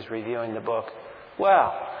magazine when he was reviewing the book,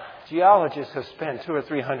 well, geologists have spent 200 or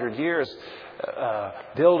 300 years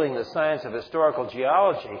building the science of historical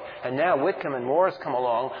geology, and now Whitcomb and Morris come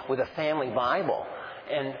along with a family Bible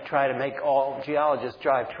and try to make all geologists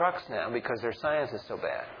drive trucks now because their science is so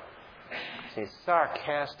bad. These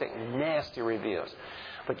sarcastic, nasty reviews.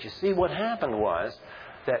 But you see, what happened was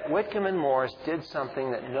that Whitcomb and Morris did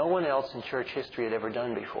something that no one else in church history had ever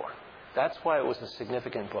done before. That's why it was a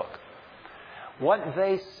significant book. What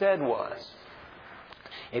they said was,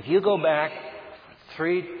 if you go back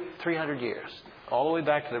 300 years, all the way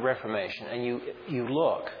back to the Reformation, and you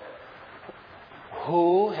look,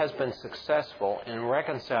 who has been successful in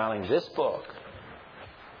reconciling this book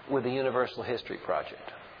with the Universal History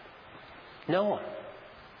Project? No one.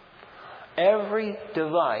 Every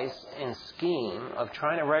device and scheme of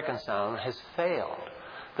trying to reconcile them has failed.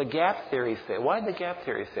 The gap theory failed. Why did the gap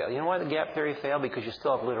theory fail? You know why the gap theory failed? Because you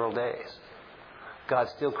still have literal days.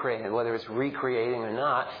 God's still creating. Whether it's recreating or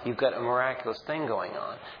not, you've got a miraculous thing going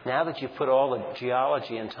on. Now that you've put all the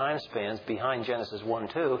geology and time spans behind Genesis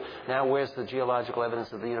 1-2, now where's the geological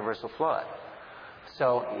evidence of the universal flood?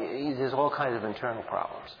 So there's all kinds of internal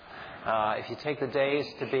problems. If you take the days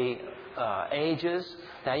to be ages,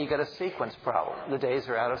 now you've got a sequence problem. The days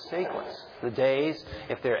are out of sequence. The days,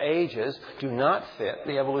 if they're ages, do not fit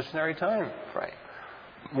the evolutionary time frame.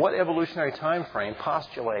 What evolutionary time frame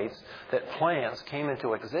postulates that plants came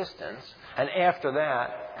into existence, and after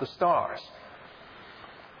that, the stars?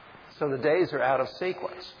 So the days are out of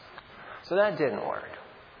sequence. So that didn't work.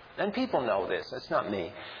 And people know this. It's not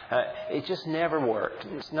me. It just never worked.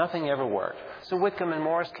 Nothing ever worked. So Whitcomb and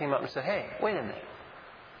Morris came up and said, hey, wait a minute.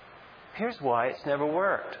 Here's why it's never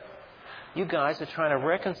worked. You guys are trying to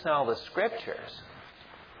reconcile the Scriptures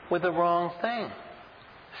with the wrong thing.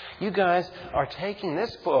 You guys are taking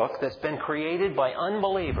this book that's been created by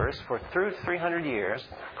unbelievers for 300 years,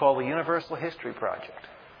 called the Universal History Project.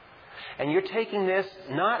 And you're taking this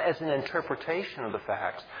not as an interpretation of the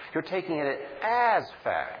facts, you're taking it as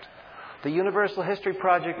fact. The Universal History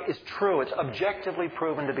Project is true. It's objectively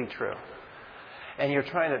proven to be true. And you're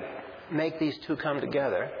trying to make these two come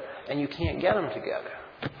together, and you can't get them together.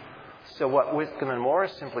 So what Whitcomb and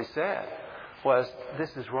Morris simply said was,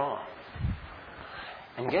 this is wrong.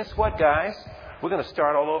 And guess what, guys? We're going to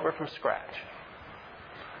start all over from scratch.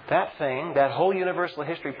 That thing, that whole Universal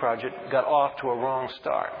History Project got off to a wrong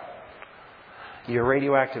start. Your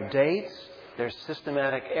radioactive dates, there's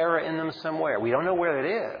systematic error in them somewhere. We don't know where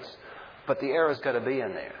it is, but the error's got to be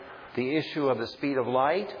in there. The issue of the speed of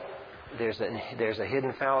light, there's a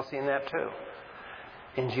hidden fallacy in that too.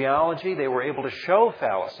 In geology, they were able to show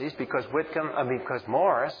fallacies because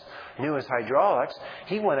Morris knew his hydraulics.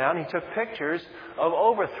 He went out and he took pictures of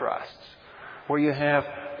overthrusts, where you have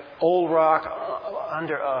old rock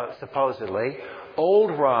supposedly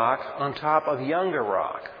old rock on top of younger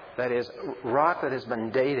rock. That is, rock that has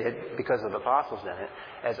been dated because of the fossils in it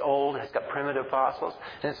as old, has got primitive fossils,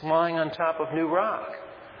 and it's lying on top of new rock.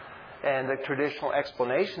 And the traditional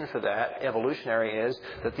explanation for that, evolutionary, is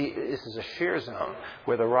that this is a shear zone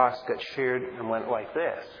where the rocks got sheared and went like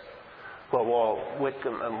this. Well, what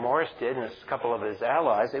Whitcomb and Morris did, and a couple of his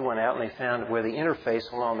allies, they went out and they found where the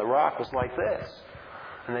interface along the rock was like this.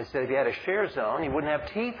 And they said if you had a shear zone, you wouldn't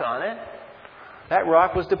have teeth on it. That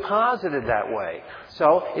rock was deposited that way.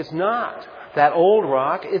 So it's not that old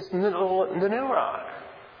rock, it's the new rock.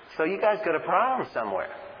 So you guys got a problem somewhere.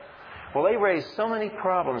 Well, they raised so many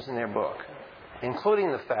problems in their book,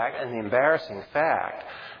 including the fact, and the embarrassing fact,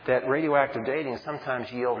 that radioactive dating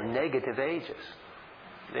sometimes yield negative ages.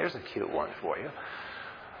 There's a cute one for you.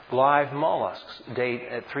 Live mollusks date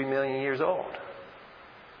at 3 million years old.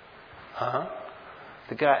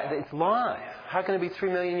 It's live. How can it be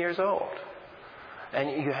 3 million years old?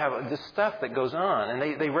 And you have this stuff that goes on.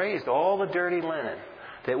 And they raised all the dirty linen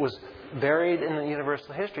that was buried in the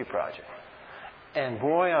Universal History Project. And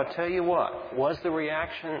boy, I'll tell you what, was the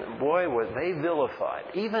reaction, boy, were they vilified.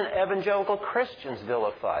 Even evangelical Christians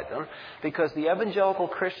vilified them, because the evangelical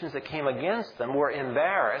Christians that came against them were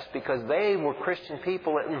embarrassed because they were Christian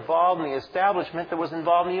people that involved in the establishment that was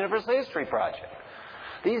involved in the Universal History Project.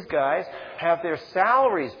 These guys have their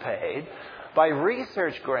salaries paid by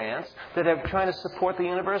research grants that are trying to support the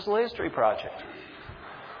Universal History Project.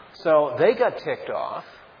 So they got ticked off,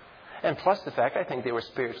 and plus the fact I think they were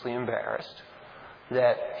spiritually embarrassed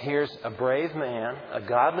that here's a brave man, a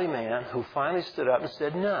godly man, who finally stood up and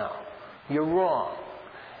said, no, you're wrong.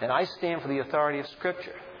 And I stand for the authority of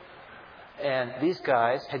Scripture. And these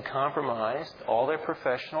guys had compromised all their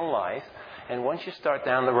professional life. And once you start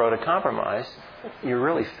down the road of compromise, you're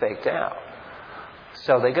really faked out.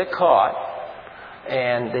 So they got caught,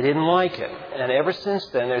 and they didn't like it. And ever since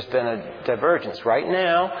then, there's been a divergence. Right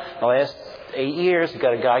now, the last 8 years, you've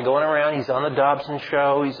got a guy going around. He's on the Dobson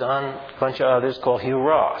Show. He's on a bunch of others called Hugh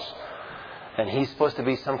Ross. And he's supposed to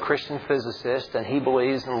be some Christian physicist, and he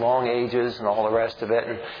believes in long ages and all the rest of it,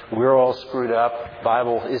 and we're all screwed up.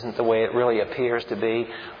 Bible isn't the way it really appears to be.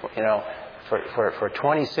 You know, for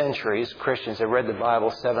 20 centuries, Christians have read the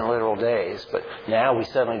Bible 7 literal days, but now we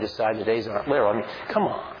suddenly decide the days aren't literal. I mean, come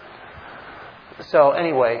on. So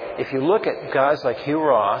anyway, if you look at guys like Hugh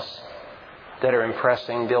Ross that are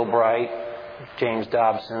impressing, Bill Bright, James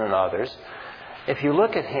Dobson, and others, if you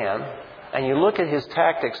look at him and you look at his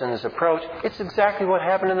tactics and his approach, it's exactly what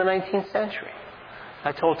happened in the 19th century.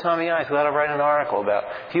 I told Tommy Ives we ought to write an article about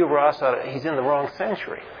Hugh Ross. He's in the wrong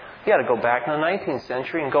century. He ought to go back in the 19th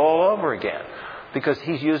century and go all over again, because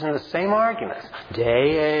he's using the same arguments.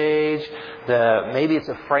 Day age, maybe it's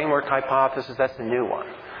a framework hypothesis. That's the new one.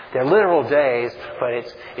 They're literal days, but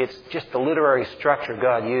it's just the literary structure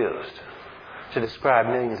God used to describe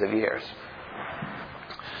millions of years.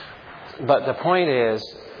 But the point is,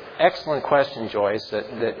 excellent question, Joyce,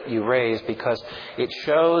 that you raised, because it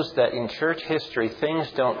shows that in church history,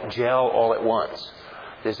 things don't gel all at once.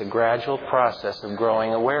 There's a gradual process of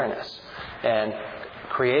growing awareness. And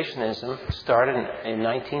creationism started in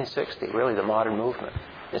 1960, really the modern movement.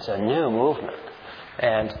 It's a new movement.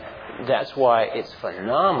 And that's why it's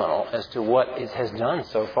phenomenal as to what it has done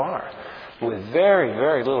so far with very,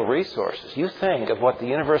 very little resources. You think of what the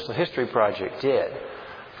Universal History Project did.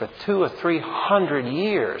 For 200 or 300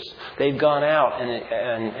 years, they've gone out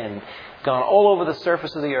and gone all over the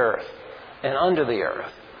surface of the earth and under the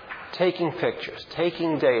earth, taking pictures,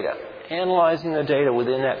 taking data, analyzing the data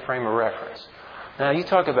within that frame of reference. Now, you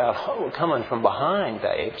talk about coming from behind,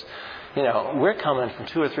 babes. You know, we're coming from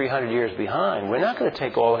 200 or 300 years behind. We're not going to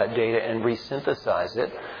take all that data and resynthesize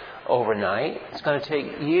it overnight. It's going to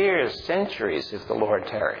take years, centuries, if the Lord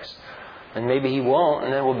tarries. And maybe He won't,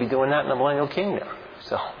 and then we'll be doing that in the millennial kingdom.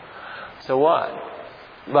 So what?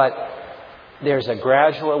 But there's a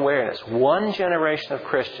gradual awareness. One generation of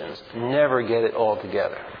Christians never get it all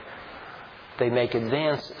together. They make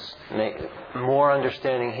advances, make more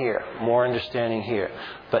understanding here, more understanding here.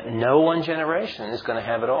 But no one generation is going to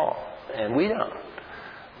have it all. And we don't.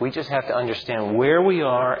 We just have to understand where we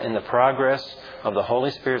are in the progress of the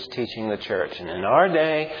Holy Spirit's teaching the church. And in our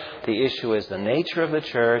day, the issue is the nature of the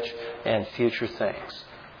church and future things.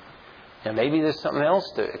 Now, maybe there's something else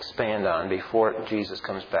to expand on before Jesus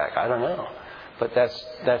comes back. I don't know. But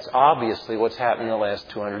that's obviously what's happened in the last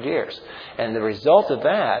 200 years. And the result of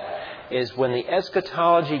that is when the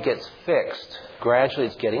eschatology gets fixed, gradually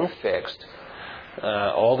it's getting fixed,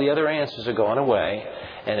 all the other answers are going away.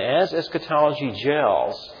 And as eschatology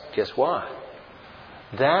gels, guess what?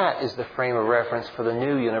 That is the frame of reference for the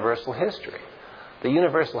new universal history. The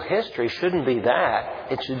universal history shouldn't be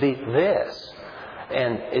that. It should be this.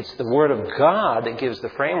 And it's the Word of God that gives the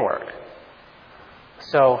framework.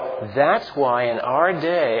 So that's why in our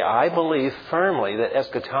day, I believe firmly that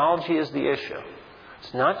eschatology is the issue.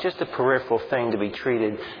 It's not just a peripheral thing to be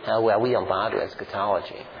treated, we don't bother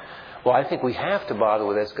eschatology. Well, I think we have to bother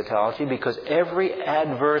with eschatology because every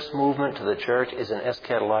adverse movement to the church is an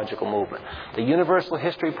eschatological movement. The Universal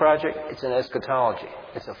History Project, it's an eschatology.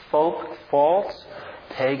 It's a false,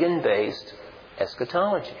 pagan-based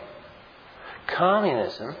eschatology.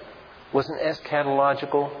 Communism was an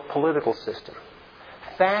eschatological political system.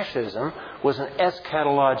 Fascism was an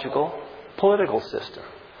eschatological political system.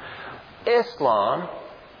 Islam,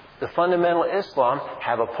 the fundamental Islam,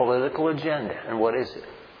 have a political agenda. And what is it?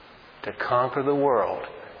 To conquer the world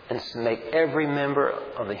and to make every member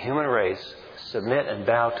of the human race submit and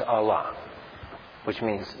bow to Allah, which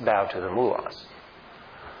means bow to the mullahs.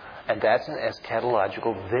 And that's an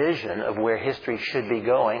eschatological vision of where history should be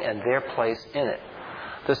going and their place in it.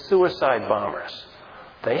 The suicide bombers,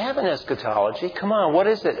 they have an eschatology. Come on, what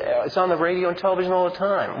is it? It's on the radio and television all the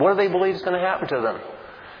time. What do they believe is going to happen to them?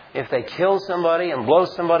 If they kill somebody and blow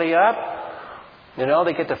somebody up,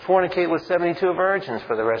 they get to fornicate with 72 virgins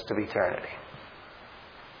for the rest of eternity.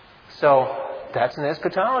 So that's an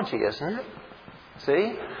eschatology, isn't it?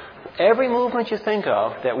 See? Every movement you think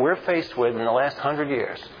of that we're faced with in the last 100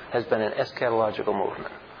 years has been an eschatological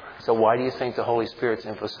movement. So why do you think the Holy Spirit's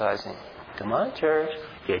emphasizing, come on, church,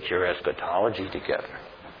 get your eschatology together?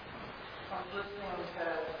 I was listening to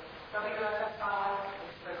WSSI,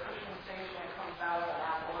 it's the Christian station that comes out of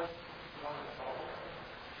Annapolis, wonderful.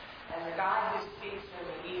 And the guy who speaks in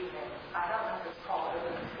the evening, I don't know if it's called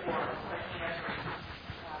Open Forum, but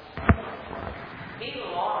he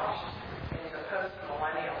launched into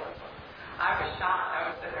post-millennialism. I was shocked. I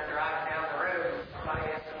was sitting there driving down the road and somebody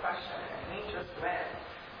asked a question, and he just went.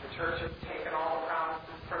 The church has taken all the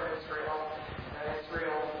promises from Israel, and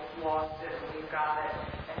Israel lost it, and we've got it.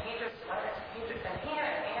 And he just went. And he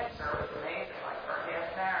had an answer. It was amazing. Like for half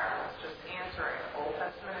an hour, it was just answering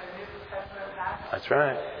That's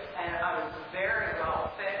right. And I was very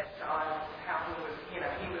well fixed on how he was,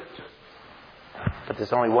 he was just But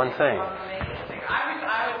there's only one thing. amazing.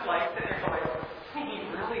 I was like sitting there going, he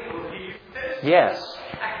really believes this? Yes.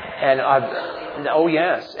 And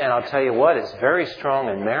yes. And I'll tell you what, it's very strong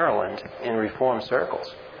in Maryland in Reformed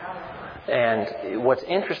circles. And what's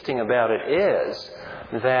interesting about it is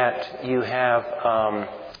that you have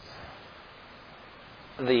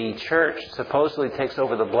the church supposedly takes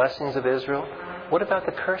over the blessings of Israel. What about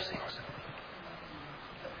the cursings?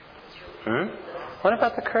 What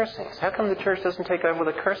about the cursings? How come the church doesn't take over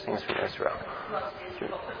the cursings from Israel?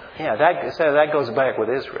 Yeah, that goes back with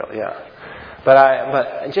Israel, yeah.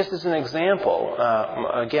 But just as an example,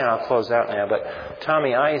 again, I'll close out now, but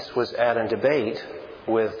Tommy Ice was at a debate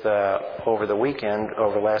with over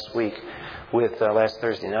last week, last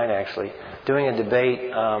Thursday night actually, doing a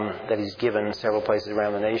debate that he's given several places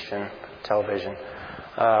around the nation, television,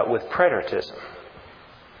 with preteritism.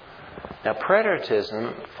 Now,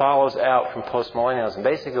 preteritism follows out from postmillennialism.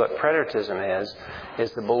 Basically, what preteritism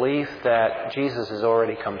is the belief that Jesus has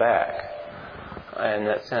already come back. And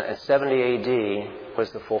that 70 A.D.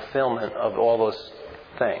 was the fulfillment of all those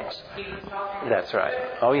things. That's right.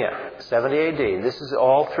 Oh, yeah. 70 A.D. This is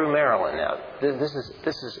all through Maryland now. This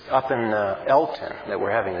is up in Elkton that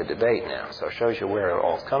we're having the debate now. So it shows you where it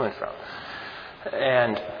all's coming from.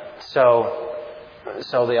 And so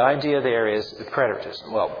the idea there is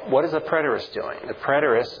preterism. Well, what is the preterist doing? The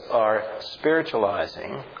preterists are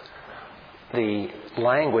spiritualizing the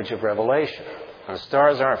language of Revelation. And the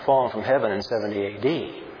stars aren't falling from heaven in 70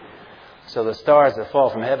 A.D. So the stars that fall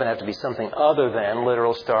from heaven have to be something other than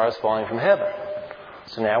literal stars falling from heaven.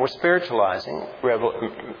 So now we're spiritualizing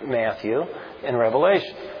Matthew and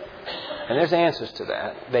Revelation. And there's answers to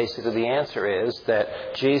that. Basically, the answer is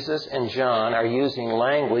that Jesus and John are using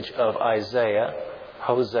language of Isaiah,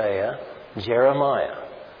 Hosea, Jeremiah.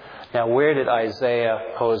 Now, where did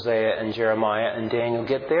Isaiah, Hosea, and Jeremiah and Daniel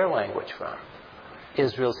get their language from?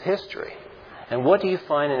 Israel's history. And what do you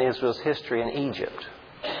find in Israel's history in Egypt?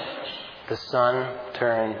 The sun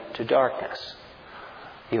turned to darkness.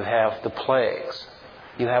 You have the plagues.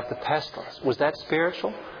 You have the pestilence. Was that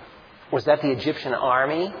spiritual? Was that the Egyptian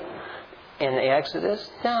army in the Exodus?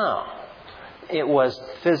 No. It was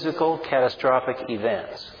physical, catastrophic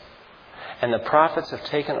events. And the prophets have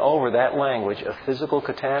taken over that language of physical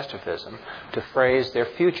catastrophism to phrase their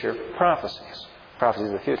future prophecies. Prophecies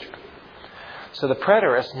of the future. So the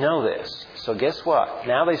preterists know this. So guess what?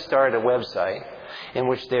 Now they started a website in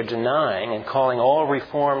which they're denying and calling all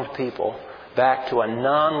Reformed people back to a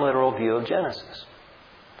non-literal view of Genesis.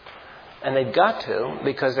 And they've got to,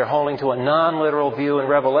 because they're holding to a non-literal view in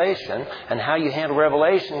Revelation, and how you handle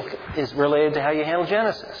Revelation is related to how you handle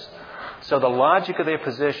Genesis. So the logic of their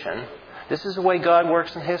position, this is the way God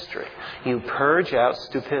works in history. You purge out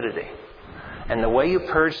stupidity. And the way you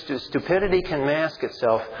purge stupidity can mask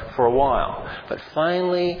itself for a while. But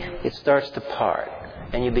finally, it starts to part.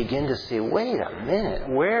 And you begin to see, wait a minute,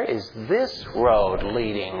 where is this road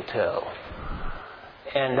leading to?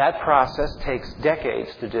 And that process takes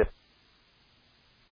decades to do.